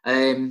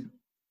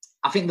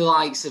I think the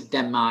likes of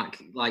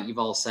Denmark, like you've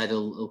all said,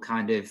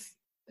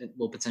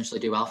 will potentially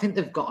do well. I think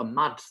they're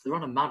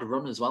on a mad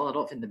run as well. I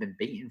don't think they've been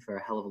beaten for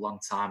a hell of a long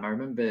time. I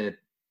remember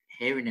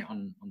hearing it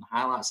on the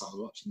highlights that I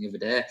was watching the other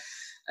day.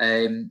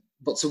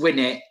 But to win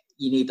it,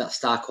 you need that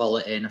star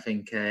quality, and I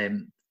think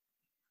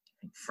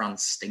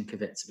France stink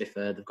of it, to be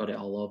fair. They've got it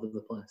all over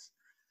the place.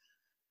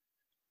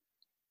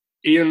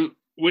 Ian,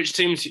 which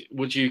teams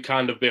would you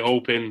kind of be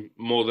hoping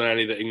more than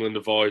any that England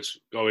avoids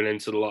going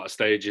into the latter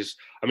stages?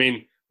 I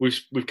mean,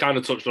 we've kind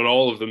of touched on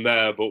all of them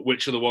there, but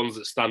which are the ones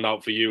that stand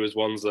out for you as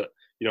ones that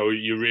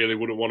you really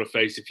wouldn't want to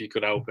face if you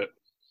could help it?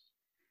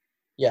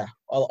 Yeah,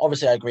 well,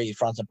 obviously I agree.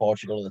 France and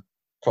Portugal are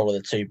probably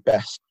the 2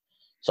 best.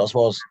 So I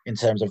suppose in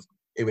terms of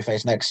who we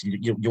face next,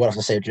 you would have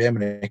to say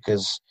Germany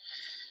because,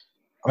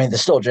 they're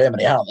still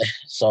Germany, aren't they?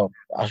 So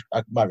I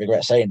might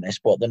regret saying this,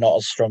 but they're not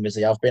as strong as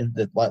they have been.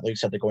 Like Luke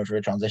said, they're going through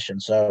a transition.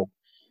 So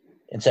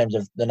in terms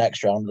of the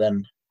next round,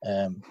 then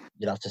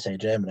you'd have to say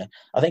Germany.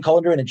 I think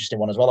Holland are an interesting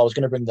one as well. I was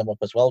going to bring them up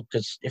as well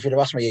because if you'd have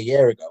asked me a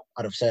year ago,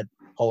 I'd have said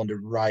Holland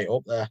are right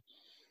up there.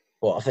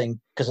 But I think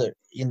because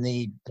in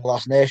the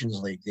last Nations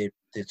League, they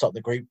topped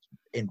the group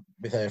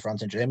with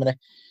France and Germany,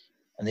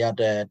 and they had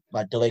De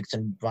Ligt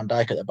and Van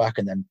Dijk at the back,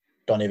 and then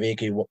Van de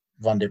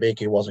Beek,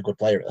 who was a good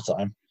player at the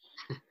time.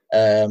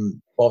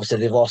 Obviously,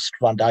 they've lost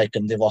Van Dijk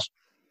and they've lost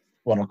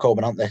Ronald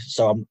Koeman, haven't they?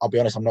 So I'll be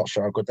honest, I'm not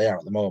sure how good they are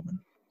at the moment.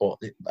 But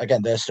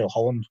again, they're still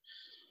Holland.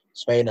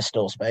 Spain is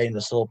still Spain. They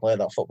still play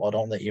that football,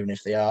 don't they? Even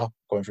if they are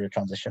going through a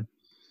transition,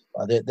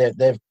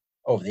 they've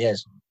over the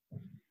years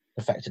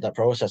affected that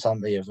process,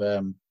 haven't they? Of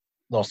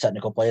those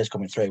technical players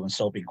coming through and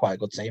still being quite a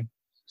good team.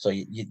 So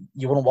you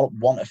wouldn't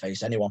want to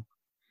face anyone.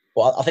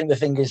 But I think the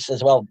thing is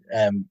as well,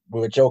 we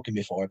were joking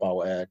before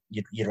about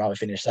you'd rather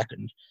finish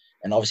second,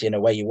 and obviously in a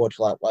way you would.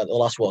 Like the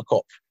last World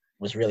Cup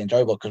was really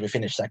enjoyable because we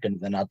finished second,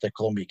 then had the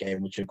Colombia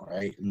game, which was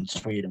great, and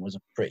Sweden was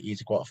a pretty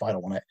easy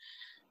quarter-final on it.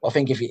 But I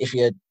think if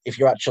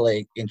you're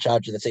actually in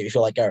charge of the team, if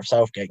you're like Gareth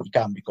Southgate, you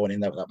can't be going in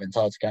there with that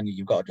mentality, can you?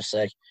 You've got to just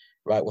say,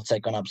 right, we'll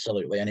take on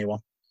absolutely anyone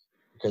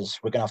because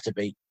we're going to have to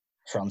beat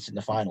France in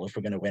the final. If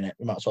we're going to win it,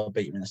 we might as well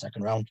beat them in the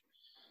second round.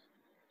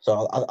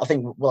 So I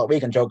think, well, we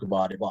can joke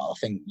about it, but I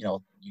think,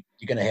 you're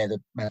going to hear the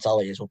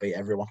mentality is we'll beat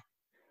everyone,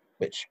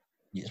 which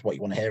is what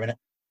you want to hear in it.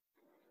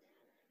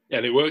 Yeah,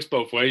 and it works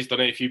both ways,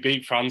 doesn't it? If you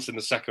beat France in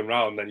the second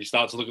round, then you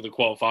start to look at the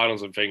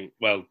quarterfinals and think,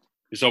 well,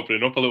 it's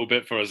opening up a little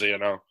bit for us here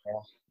now.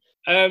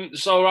 Yeah.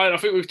 So, right, I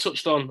think we've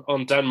touched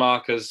on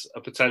Denmark as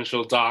a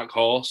potential dark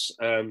horse.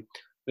 I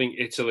think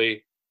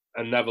Italy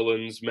and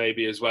Netherlands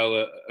maybe as well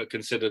are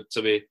considered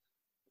to be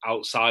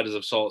outsiders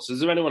of sorts. Is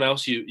there anyone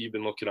else you've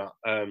been looking at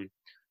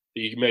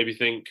that you maybe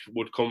think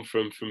would come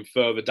from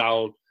further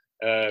down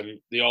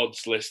the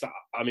odds list?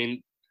 I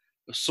mean,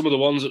 some of the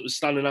ones that were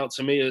standing out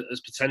to me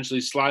as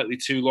potentially slightly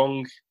too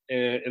long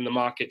in the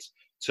markets: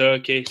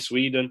 Turkey,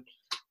 Sweden,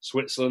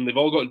 Switzerland. They've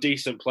all got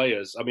decent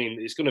players. I mean,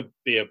 it's going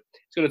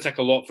to take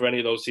a lot for any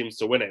of those teams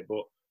to win it.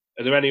 But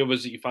are there any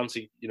others that you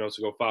fancy, to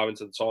go far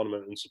into the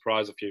tournament and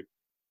surprise a few?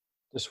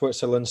 Does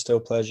Switzerland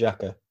still play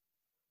Xhaka?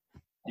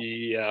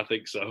 Yeah, I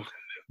think so.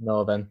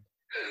 No, then.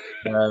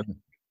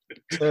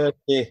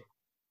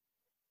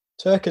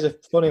 Turkey's a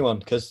funny one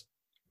because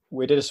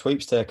we did a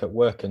sweepstake at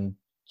work and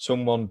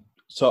someone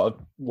sort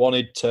of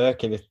wanted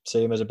Turkey. They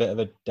see him as a bit of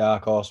a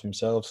dark horse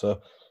himself.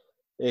 So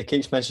he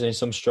keeps mentioning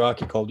some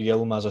striker called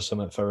Yilmaz or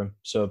something for him.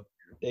 So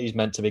he's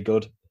meant to be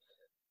good.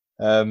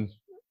 Who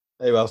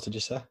else did you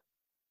say?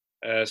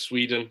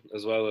 Sweden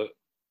as well.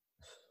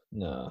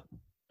 No.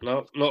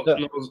 No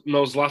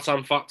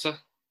Zlatan factor?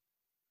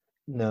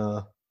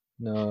 No.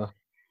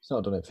 He's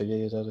not done it for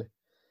years, has he?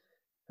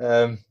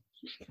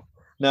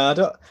 No, I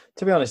don't.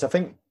 To be honest, I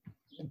think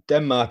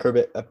Denmark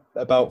are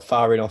about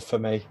far enough for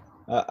me.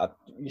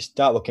 you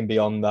start looking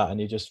beyond that, and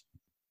you're just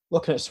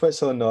looking at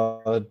Switzerland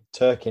or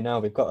Turkey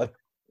now. They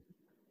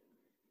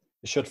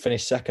should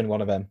finish second,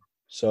 one of them.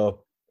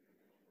 So,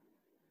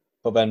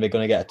 but then they're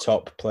going to get a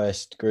top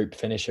placed group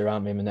finisher,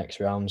 aren't they, in the next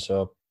round?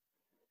 So,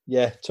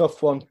 yeah,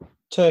 tough one.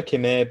 Turkey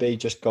maybe,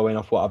 just going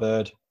off what I've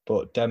heard,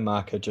 but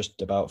Denmark are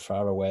just about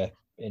far away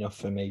enough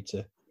for me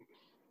to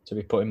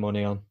be putting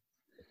money on.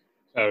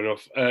 Fair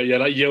enough. Yeah,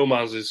 that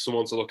Yilmaz is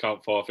someone to look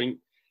out for. I think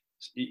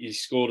he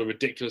scored a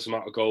ridiculous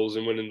amount of goals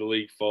in winning the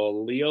league for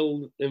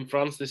Lille in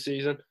France this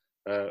season.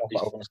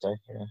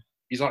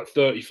 He's like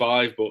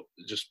 35, but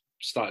just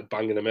started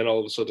banging them in all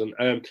of a sudden.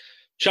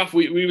 Chaff,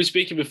 we were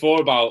speaking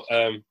before about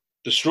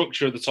the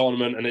structure of the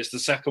tournament, and it's the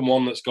second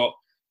one that's got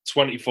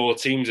 24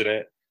 teams in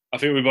it. I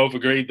think we both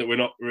agreed that we're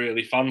not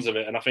really fans of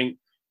it. And I think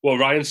what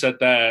Ryan said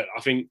there,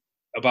 I think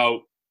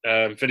about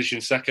finishing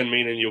second,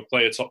 meaning you'll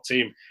play a top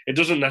team. It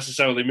doesn't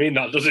necessarily mean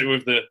that, does it,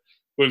 with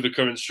the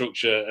current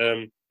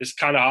structure? It's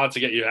kind of hard to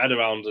get your head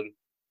around. And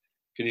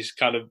can you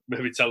kind of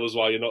maybe tell us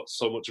why you're not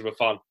so much of a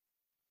fan?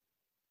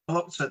 I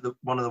looked at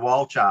one of the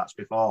wall charts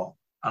before,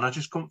 and I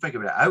just couldn't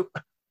figure it out.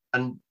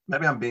 And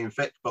maybe I'm being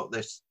fixed, but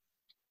this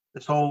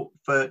whole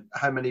for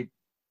how many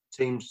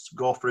teams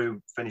go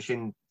through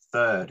finishing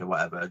third or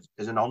whatever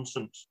is a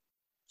nonsense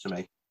to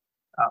me.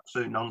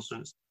 Absolute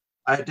nonsense.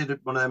 I did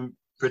one of them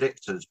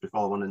predictors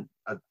before when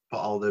I put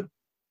all the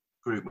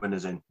group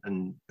winners in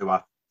and who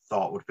I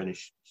thought would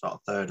finish sort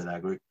of third in their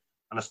group.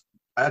 And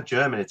I had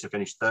Germany to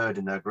finish third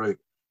in their group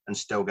and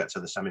still get to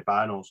the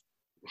semi-finals.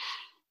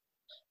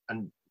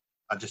 And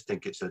I just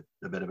think it's a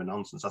bit of a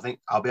nonsense.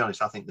 I'll be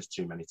honest, I think there's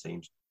too many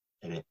teams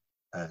in it.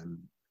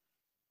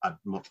 I'd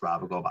much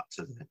rather go back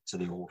to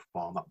the old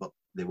format, but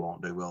they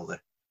won't do, will they?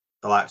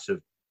 The likes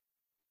of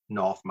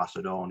North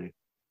Macedonia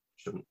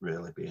shouldn't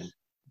really be in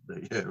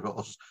the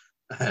Euros.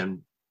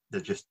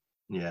 They're just,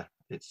 it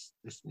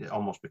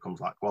almost becomes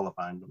like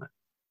qualifying, doesn't it?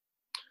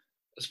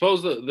 I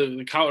suppose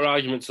the counter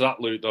argument to that,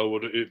 Luke, though,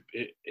 wouldn't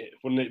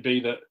it be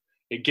that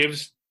it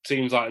gives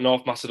teams like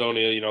North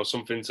Macedonia,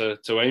 something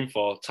to aim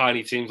for.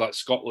 Tiny teams like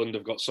Scotland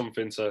have got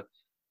something to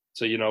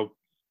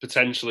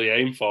potentially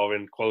aim for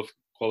in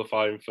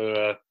qualifying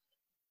for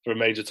a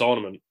major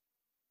tournament.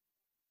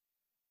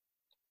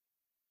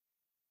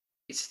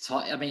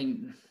 For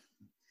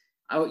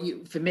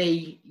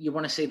me, you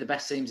want to see the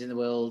best teams in the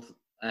world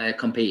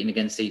competing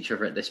against each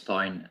other at this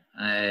point.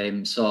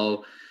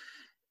 So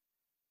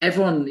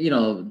everyone,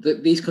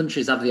 these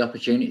countries have the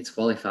opportunity to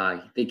qualify.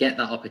 They get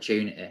that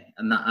opportunity,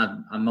 and that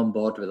I'm on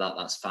board with that.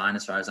 That's fine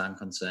as far as I'm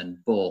concerned.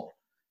 But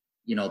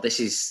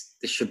this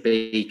should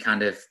be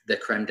kind of the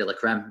creme de la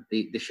creme.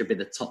 This should be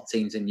the top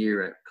teams in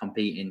Europe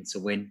competing to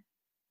win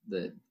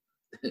it.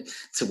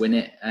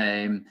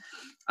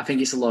 I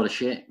think it's a lot of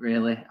shit,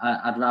 really.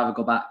 I'd rather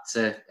go back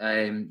to,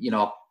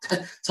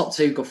 top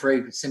two go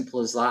through, simple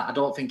as that. I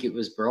don't think it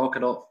was broke.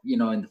 In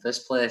the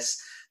first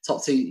place,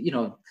 top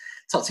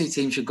two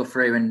teams should go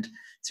through. And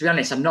to be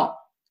honest, I'm not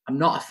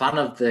a fan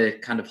of the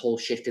kind of whole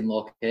shift in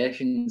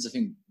locations. I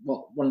think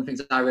one of the things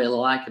that I really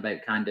like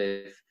about kind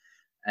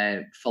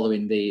of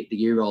following the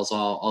Euros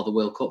or the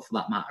World Cup for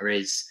that matter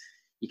is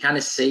you kind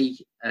of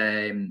see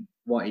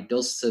what it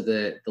does to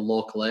the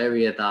local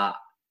area that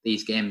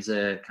these games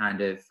are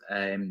kind of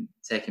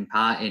taking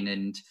part in.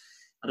 And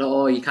I don't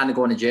know, you kind of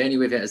go on a journey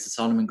with it as the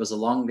tournament goes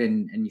along,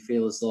 and you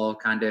feel as though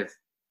kind of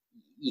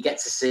you get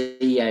to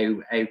see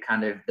how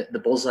kind of the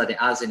buzz that it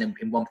has in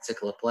one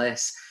particular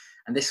place.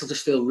 And this will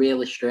just feel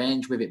really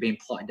strange with it being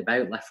plotted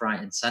about left,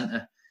 right and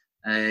centre.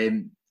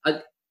 I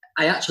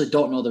actually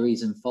don't know the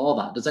reason for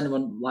that. Does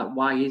anyone,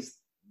 why is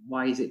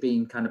it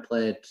being kind of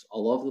played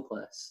all over the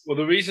place? Well,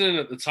 the reasoning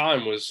at the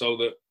time was so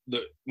that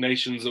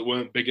nations that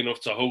weren't big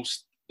enough to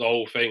host the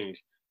whole thing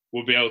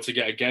would be able to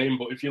get a game.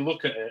 But if you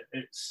look at it,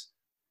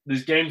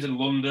 there's games in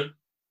London,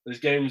 there's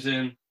games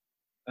in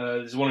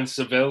there's one in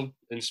Seville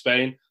in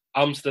Spain,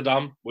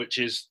 Amsterdam, which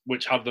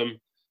had them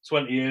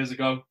 20 years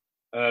ago,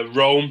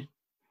 Rome,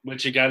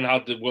 which again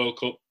had the World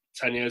Cup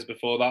 10 years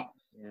before that.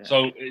 Yeah.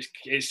 So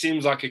it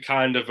seems like a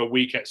kind of a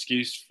weak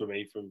excuse for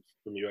me from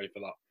UAE for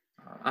that.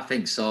 I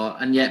think so,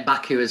 and yet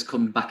Baku has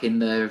come back in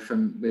there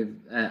with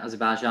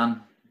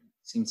Azerbaijan.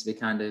 Seems to be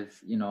kind of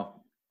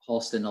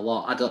hosting a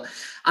lot.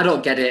 I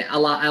don't get it. I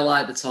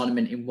like the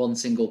tournament in one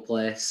single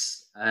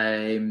place.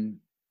 I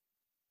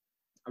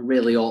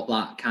really hope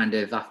that kind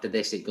of after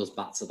this it goes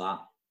back to that.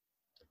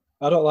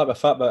 I don't like the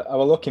fact that I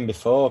was looking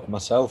before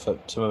myself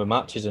at some of the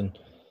matches, and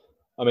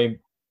I mean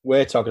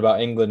we're talking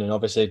about England, and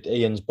obviously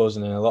Ian's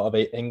buzzing, and a lot of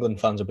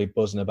England fans will be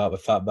buzzing about the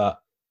fact that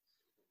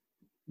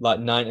like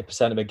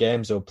 90% of the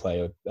games they'll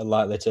play are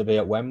likely to be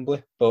at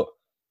Wembley, but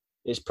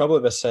it's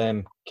probably the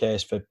same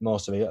case for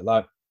most of it.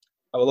 Like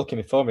I was looking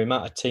before, the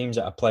amount of teams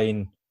that are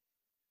playing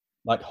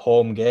like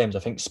home games. I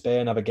think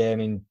Spain have a game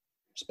in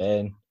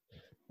Spain.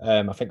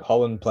 I think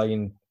Holland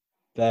playing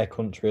their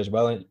country as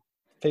well. And it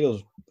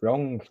feels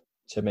wrong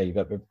to me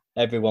that it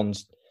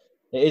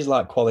is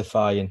like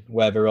qualifying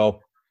where they're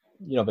all,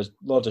 there's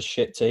loads of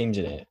shit teams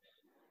in it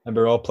and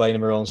we're all playing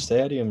in their own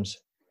stadiums.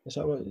 Is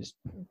that what it's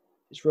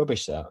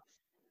rubbish that?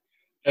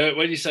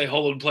 When you say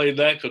Holland play in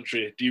their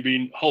country, do you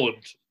mean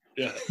Holland?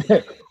 Yeah.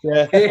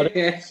 Yeah.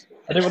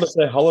 I didn't want to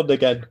say Holland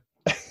again.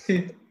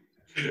 Ian,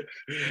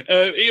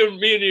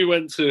 me and you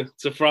went to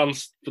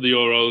France for the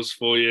Euros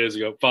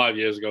 5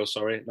 years ago,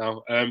 sorry,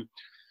 now.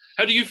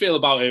 How do you feel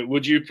about it?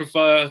 Would you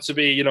prefer to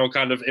be,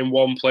 kind of in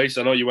one place?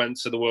 I know you went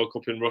to the World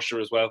Cup in Russia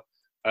as well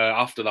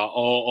after that.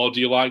 Or do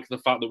you like the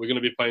fact that we're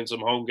going to be playing some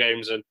home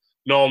games and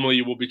normally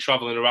you will be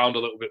travelling around a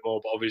little bit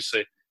more, but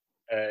obviously,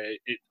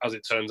 as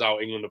it turns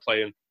out, England are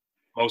playing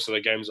most of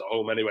their games at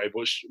home anyway.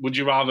 But would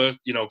you rather,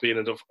 be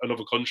in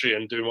another country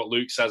and doing what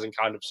Luke says and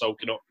kind of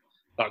soaking up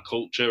that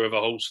culture of a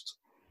host?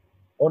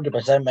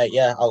 100%, mate.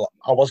 Yeah,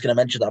 I was going to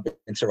mention that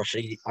I've been to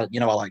Russia. I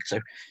like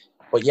to.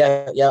 But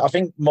yeah, I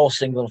think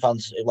most England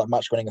fans, like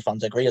match-winning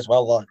fans, agree as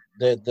well. Like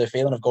the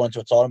feeling of going to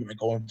a tournament and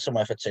going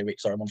somewhere for 2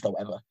 weeks or a month or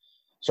whatever,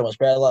 so much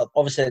better. Like,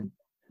 obviously,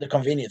 the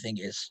convenient thing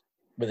is,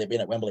 with it being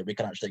at Wembley, we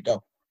can actually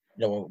go.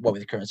 What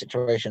with the current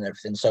situation and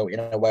everything. So in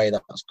a way,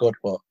 that's good.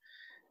 But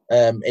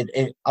I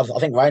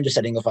think Ryan just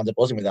said England fans are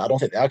buzzing with it. I don't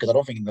think they are, because I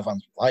don't think England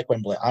fans like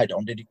Wembley. I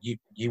don't. Did you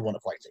want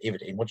to fly to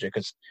Everdeen, would you?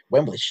 Because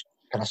Wembley,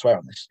 can I swear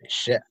on this, it's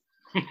shit.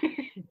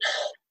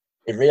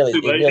 It really.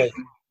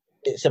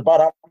 It's a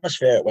bad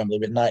atmosphere at Wembley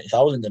with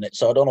 90,000 in it,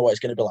 so I don't know what it's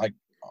going to be like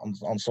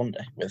on Sunday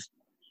with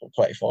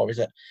 24, is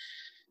it?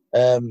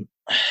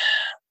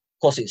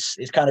 Plus,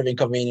 it's kind of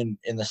inconvenient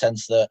in the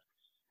sense that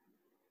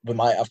we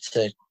might have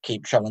to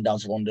keep travelling down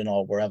to London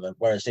or wherever.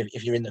 Whereas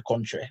if you're in the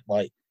country,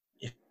 like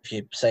if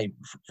you say,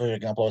 for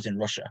example, I was in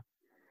Russia,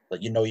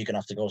 like you're going to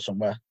have to go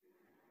somewhere.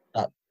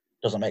 That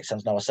doesn't make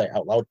sense now I say it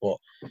out loud, but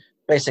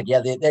basically, yeah,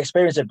 the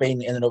experience of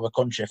being in another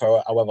country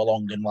for however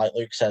long, and like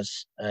Luke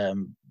says,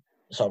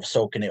 sort of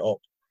soaking it up,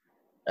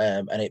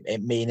 and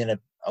it meaning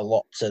a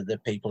lot to the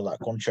people of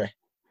that country.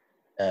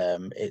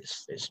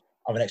 It's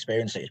having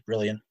experienced it. It's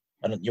brilliant,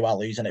 and you are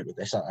losing it with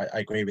this. I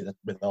agree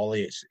with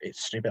Ollie.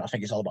 It's stupid. I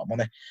think it's all about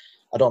money.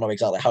 I don't know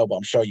exactly how, but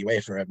I'm sure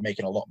UEFA are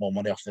making a lot more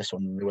money off this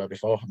one than they were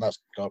before, and that's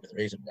got to be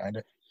the reason behind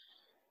it.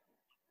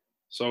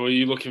 So, are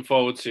you looking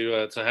forward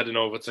to heading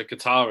over to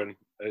Qatar in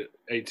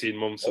 18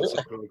 months?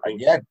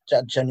 Yeah,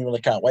 I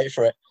genuinely can't wait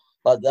for it.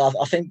 Like,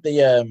 I think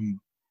the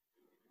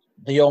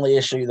only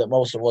issue that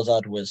most of us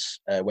had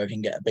was where you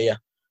can get a beer,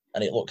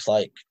 and it looks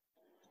like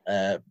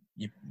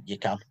you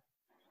can.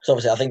 So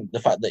obviously, I think the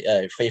fact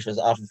that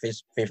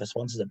FIFA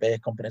sponsors the beer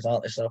companies,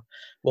 aren't they? So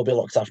we'll be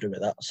looked after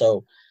with that.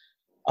 So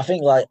I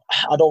think, like,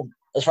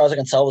 as far as I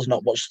can tell, there's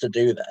not much to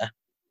do there.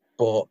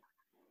 But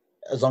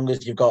as long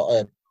as you've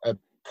got a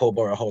pub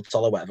or a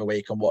hotel or whatever where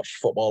you can watch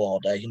football all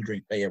day and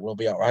drink beer, we'll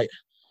be all right.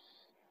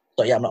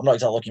 So yeah, I'm not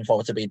exactly looking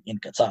forward to being in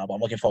Qatar, but I'm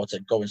looking forward to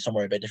going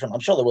somewhere a bit different.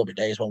 I'm sure there will be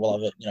days when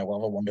we'll have a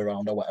wander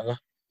around or whatever.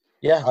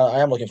 Yeah,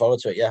 I am looking forward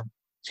to it. Yeah,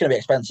 it's going to be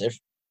expensive.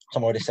 So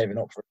I'm already saving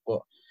up for it,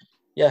 but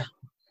yeah,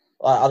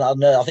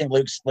 I think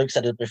Luke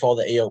said it before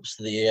that he hopes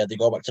they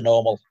go back to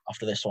normal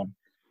after this one.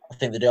 I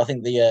think they do. I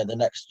think the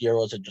next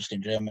Euros are just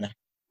in Germany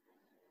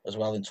as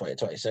well in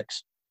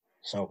 2026.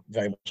 So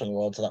very much looking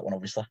forward to that one,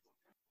 obviously.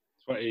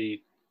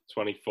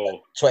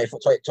 2024.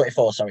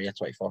 24. Sorry, yeah,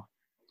 24.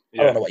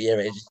 Yeah. I don't know what year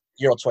it is.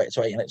 Euro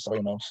 2020, and it's so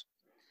who knows.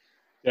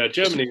 Yeah,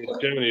 Germany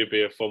would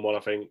be a fun one,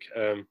 I think.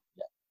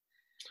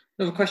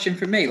 Another question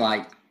from me,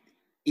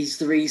 is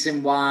the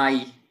reason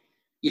why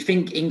you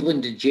think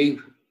England are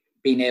due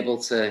being able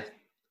to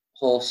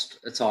host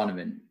a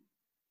tournament,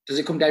 does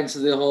it come down to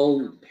the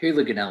whole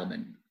hooligan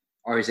element,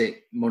 or is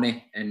it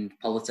money and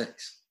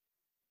politics?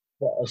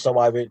 So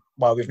why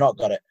we've not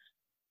got it?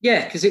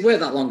 Yeah, because it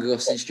weren't that long ago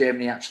since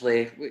Germany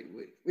actually.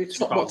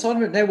 What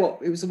tournament now? What,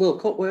 it was the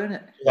World Cup, weren't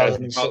it?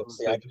 2006,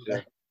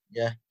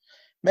 yeah.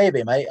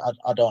 Maybe, mate.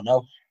 I don't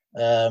know.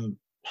 I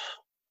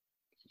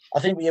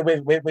think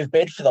we've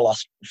bid for the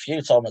last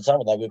few tournaments,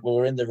 haven't we? We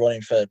were in the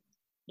running for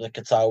the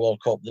Qatar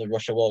World Cup, the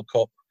Russia World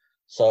Cup.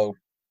 So,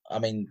 I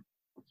mean,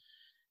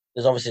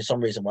 there's obviously some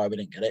reason why we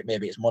didn't get it.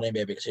 Maybe it's money,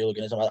 maybe it's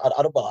hooliganism. I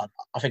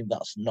think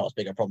that's not as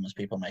big a problem as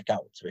people make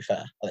out, to be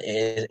fair.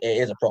 It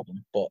is a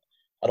problem, but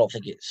I don't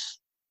think it's...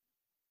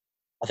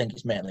 I think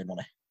it's mainly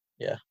money,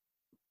 yeah.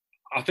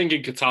 I think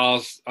in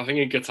Qatar's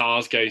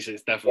case,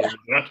 it's definitely...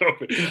 Yeah.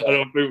 I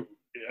don't think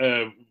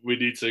we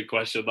need to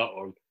question that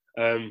one.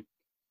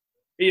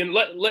 Ian,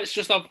 let's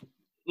just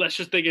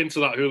dig into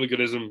that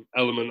hooliganism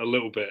element a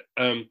little bit.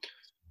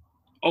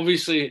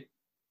 Obviously,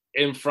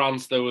 in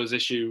France, there was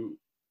issues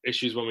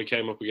when we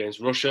came up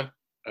against Russia.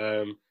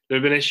 There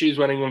have been issues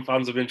when England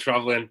fans have been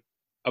travelling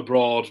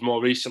abroad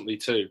more recently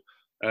too.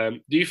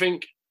 Do you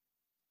think,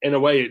 in a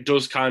way, it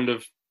does kind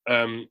of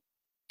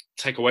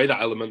take away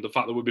that element, the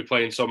fact that we'll be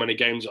playing so many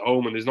games at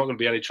home and there's not going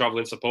to be any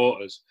travelling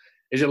supporters?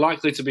 Is it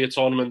likely to be a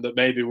tournament that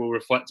maybe will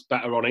reflect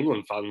better on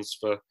England fans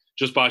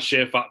just by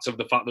sheer fact of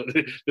the fact that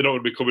they're not going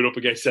to be coming up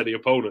against any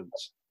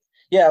opponents?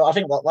 Yeah, I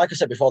think, like I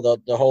said before,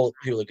 the whole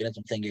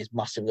hooliganism thing is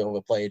massively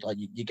overplayed. Like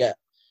you get,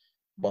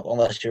 well,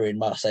 unless you're in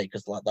Marseille,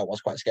 because that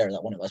was quite scary,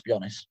 that one, let's be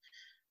honest.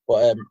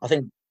 But I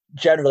think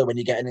generally when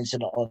you're getting into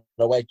an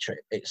away trip,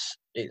 it's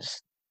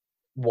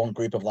one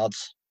group of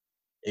lads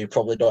who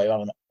probably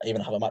don't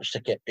even have a match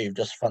ticket, who've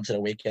just fancied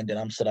a weekend in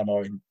Amsterdam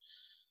or in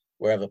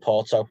wherever,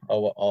 Porto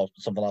or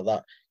something like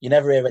that. You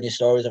never hear any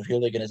stories of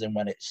hooliganism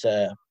when it's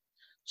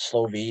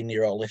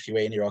Slovenia or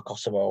Lithuania or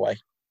Kosovo away. Do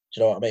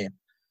you know what I mean?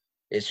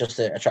 It's just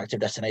attractive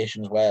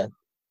destinations where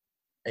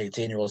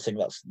 18-year-olds think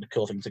that's the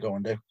cool thing to go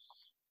and do.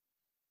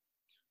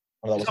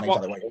 Well, that wasn't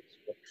exactly what it was.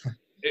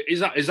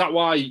 Is that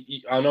why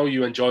I know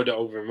you enjoyed it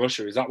over in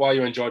Russia? Is that why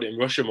you enjoyed it in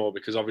Russia more?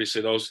 Because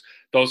obviously those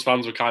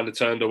fans were kind of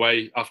turned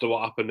away after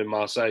what happened in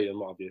Marseille and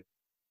what have you.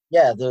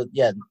 Yeah,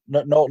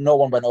 no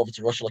one went over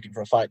to Russia looking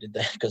for a fight, did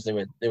they? Because they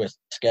were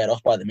scared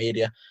off by the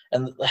media,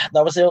 and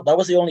that was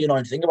the only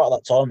annoying thing about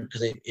that tournament,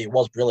 because it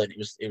was brilliant.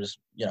 It was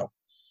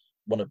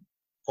one of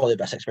probably the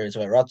best experience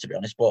I've ever had, to be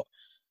honest. But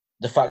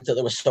the fact that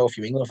there were so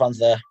few England fans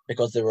there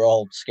because they were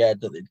all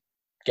scared that they'd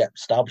get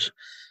stabbed. Do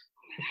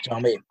you know what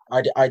I mean?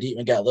 I'd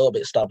even get a little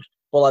bit stabbed.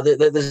 Well, like,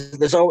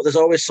 there's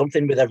always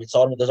something with every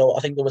tournament. I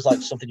think there was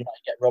like something you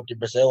might get robbed in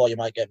Brazil, or you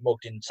might get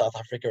mugged in South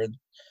Africa,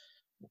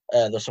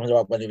 and there's something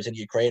about when he was in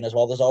Ukraine as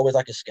well. There's always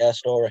like a scare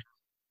story.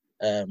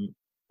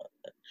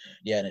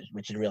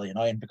 Which is really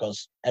annoying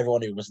because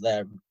everyone who was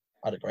there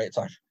had a great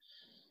time.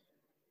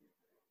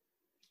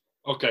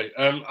 Okay,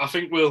 I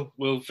think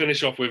we'll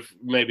finish off with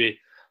maybe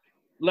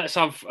let's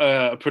have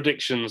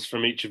predictions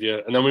from each of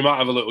you, and then we might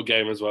have a little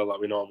game as well like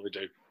we normally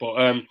do.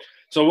 But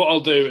so what I'll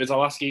do is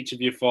I'll ask each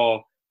of you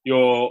for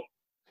your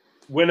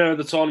winner of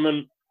the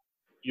tournament,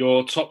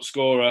 your top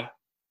scorer,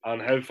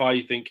 and how far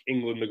you think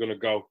England are going to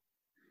go.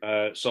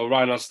 So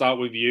Ryan, I'll start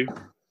with you.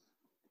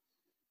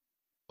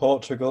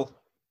 Portugal,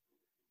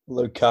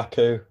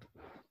 Lukaku,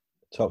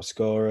 top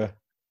scorer,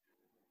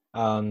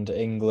 and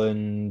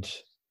England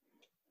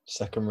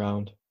second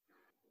round.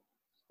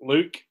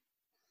 Luke?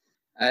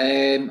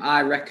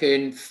 I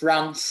reckon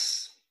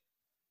France,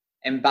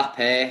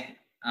 Mbappe,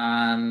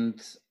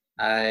 and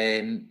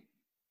I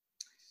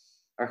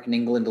reckon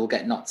England will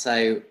get knocked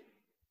out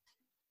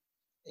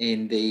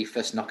in the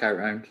first knockout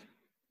round.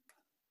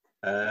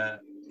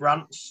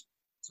 France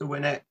to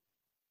win it,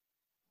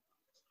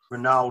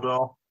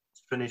 Ronaldo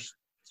to finish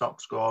top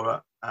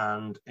scorer,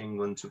 and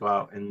England to go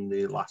out in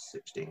the last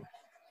 16.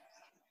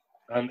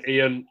 And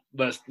Ian,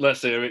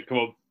 let's hear it. Come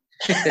on.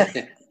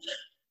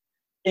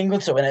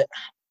 England to win it.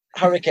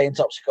 Harry Kane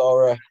top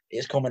scorer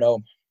is coming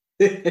home.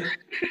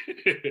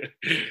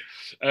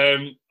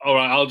 All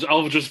right,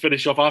 I'll just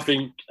finish off. I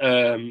think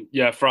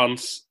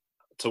France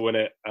to win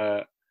it.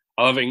 I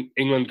think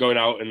England going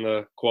out in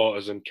the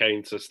quarters and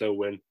Kane to still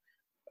win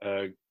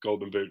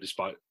Golden Boot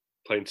despite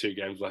playing 2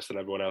 games less than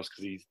everyone else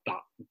because he's that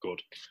good.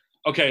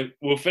 Okay,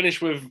 we'll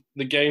finish with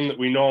the game that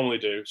we normally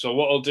do. So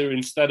what I'll do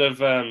instead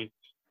of a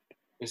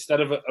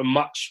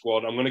match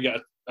squad, I'm going to get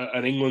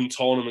an England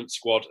tournament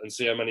squad and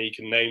see how many you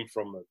can name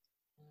from them.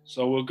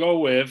 So we'll go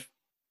with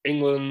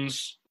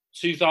England's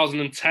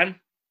 2010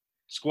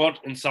 squad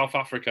in South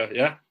Africa,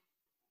 yeah?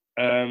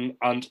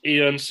 And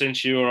Ian,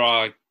 since you are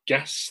our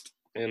guest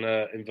in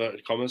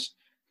inverted commas,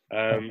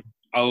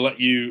 I'll let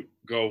you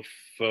go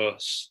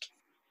first.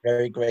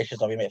 Very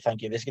gracious of you, mate.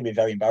 Thank you. This is going to be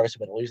very embarrassing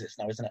when I lose this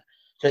now, isn't it?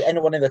 So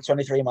anyone in the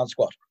 23-man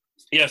squad?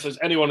 Yeah, so it's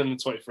anyone in the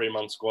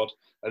 23-man squad.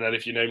 And then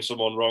if you name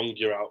someone wrong,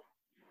 you're out.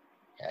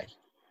 Okay.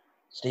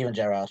 Steven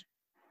Gerrard.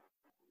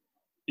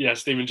 Yeah,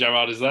 Steven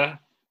Gerrard is there.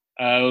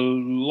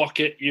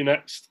 Lockett, you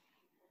next.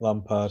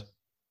 Lampard.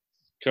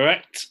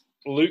 Correct.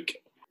 Luke.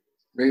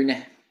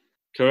 Rooney.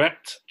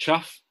 Correct.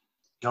 Chaff.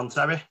 John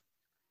Terry.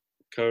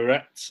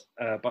 Correct.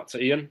 Back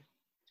to Ian.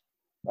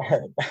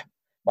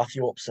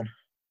 Matthew Upson.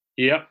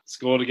 Yeah,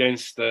 scored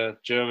against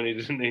Germany,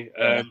 didn't he?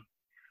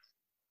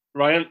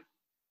 Ryan.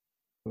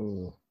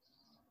 Ooh.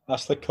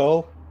 Ashley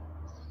Cole.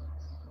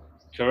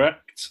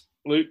 Correct.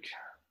 Luke.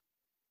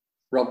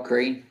 Rob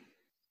Green.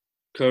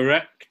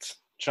 Correct.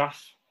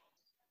 Chaff.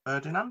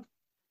 Ferdinand.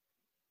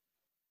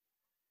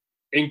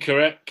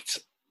 Incorrect.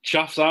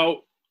 Chaff's out.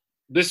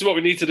 This is what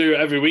we need to do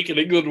every week in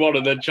England one,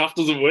 and then Chaff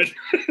doesn't win.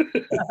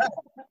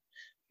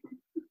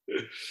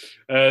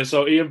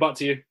 So Ian, back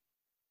to you.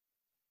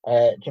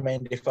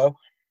 Jermaine Defoe.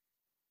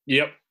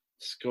 Yep.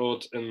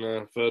 Scored in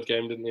the third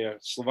game, didn't he?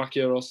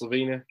 Slovakia or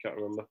Slovenia? Can't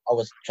remember. I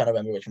was trying to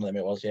remember which one of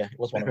them it was. Yeah, it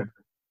was one of them.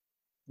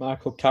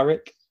 Michael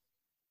Carrick.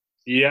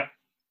 Yeah.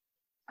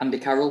 Andy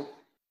Carroll.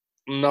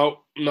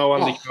 No,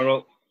 Andy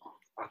Carroll.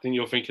 I think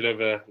you're thinking of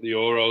the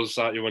Euros,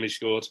 aren't you, when he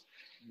scored?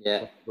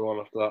 Yeah. The one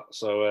after that.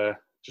 So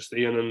just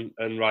Ian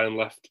and Ryan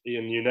left.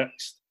 Ian, you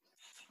next.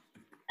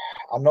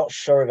 I'm not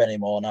sure of any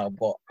more now,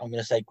 but I'm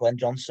going to say Glenn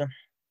Johnson.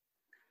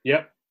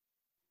 Yep.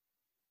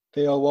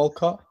 Theo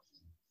Walcott.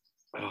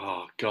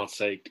 Oh, God's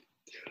sake.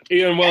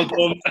 Ian, well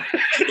done.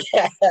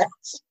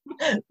 Yes.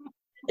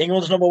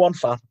 England's number 1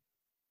 fan.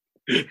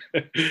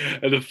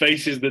 And the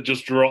faces that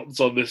just dropped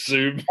on this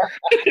Zoom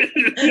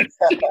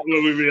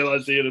when we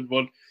realised Ian had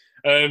won.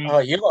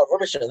 You're not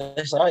rubbish at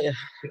this, aren't you?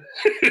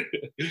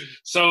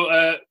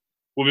 So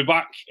we'll be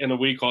back in a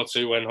week or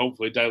two when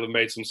hopefully Dale have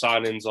made some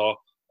signings or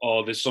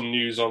there's some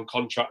news on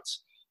contract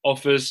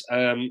offers.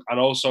 And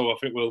also I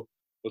think we'll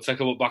take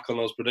a look back on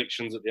those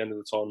predictions at the end of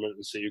the tournament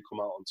and see who come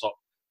out on top.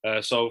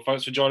 So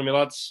thanks for joining me,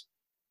 lads.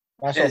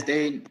 Nice Cheers, one.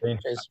 Dean.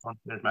 Cheers.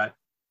 Cheers, mate.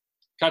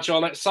 Catch you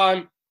all next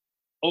time.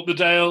 Up the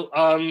Dale,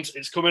 and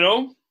it's coming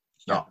home.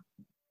 It's not.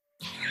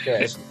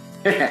 Cheers.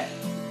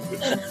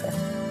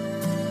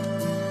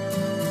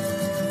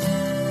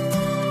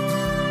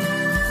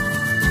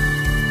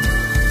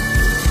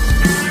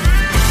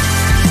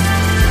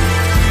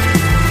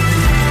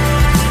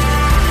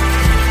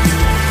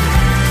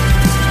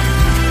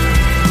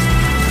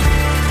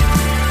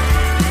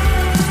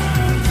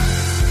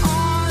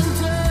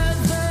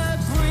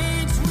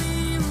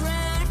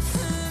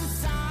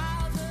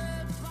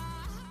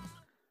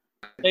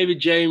 David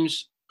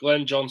James,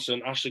 Glenn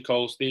Johnson, Ashley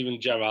Cole,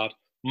 Stephen Gerrard,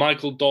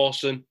 Michael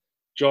Dawson,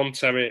 John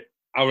Terry,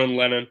 Aaron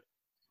Lennon,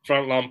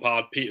 Frank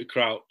Lampard, Peter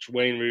Crouch,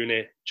 Wayne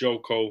Rooney, Joe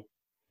Cole,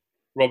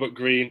 Robert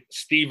Green,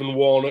 Stephen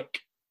Warnock,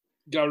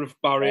 Gareth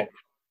Barry,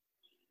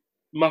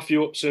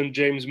 Matthew Upson,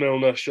 James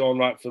Milner, Sean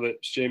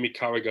Wright-Phillips, Jamie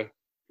Carragher,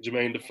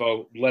 Jermaine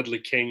Defoe, Ledley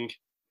King,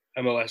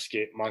 Emil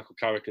Esky, Michael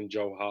Carrick and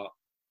Joe Hart.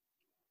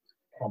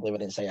 I can't believe I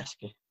didn't say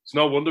Esky. It's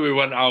no wonder we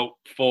went out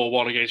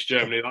 4-1 against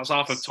Germany. That's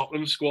half a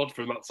Tottenham squad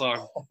from that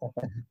time.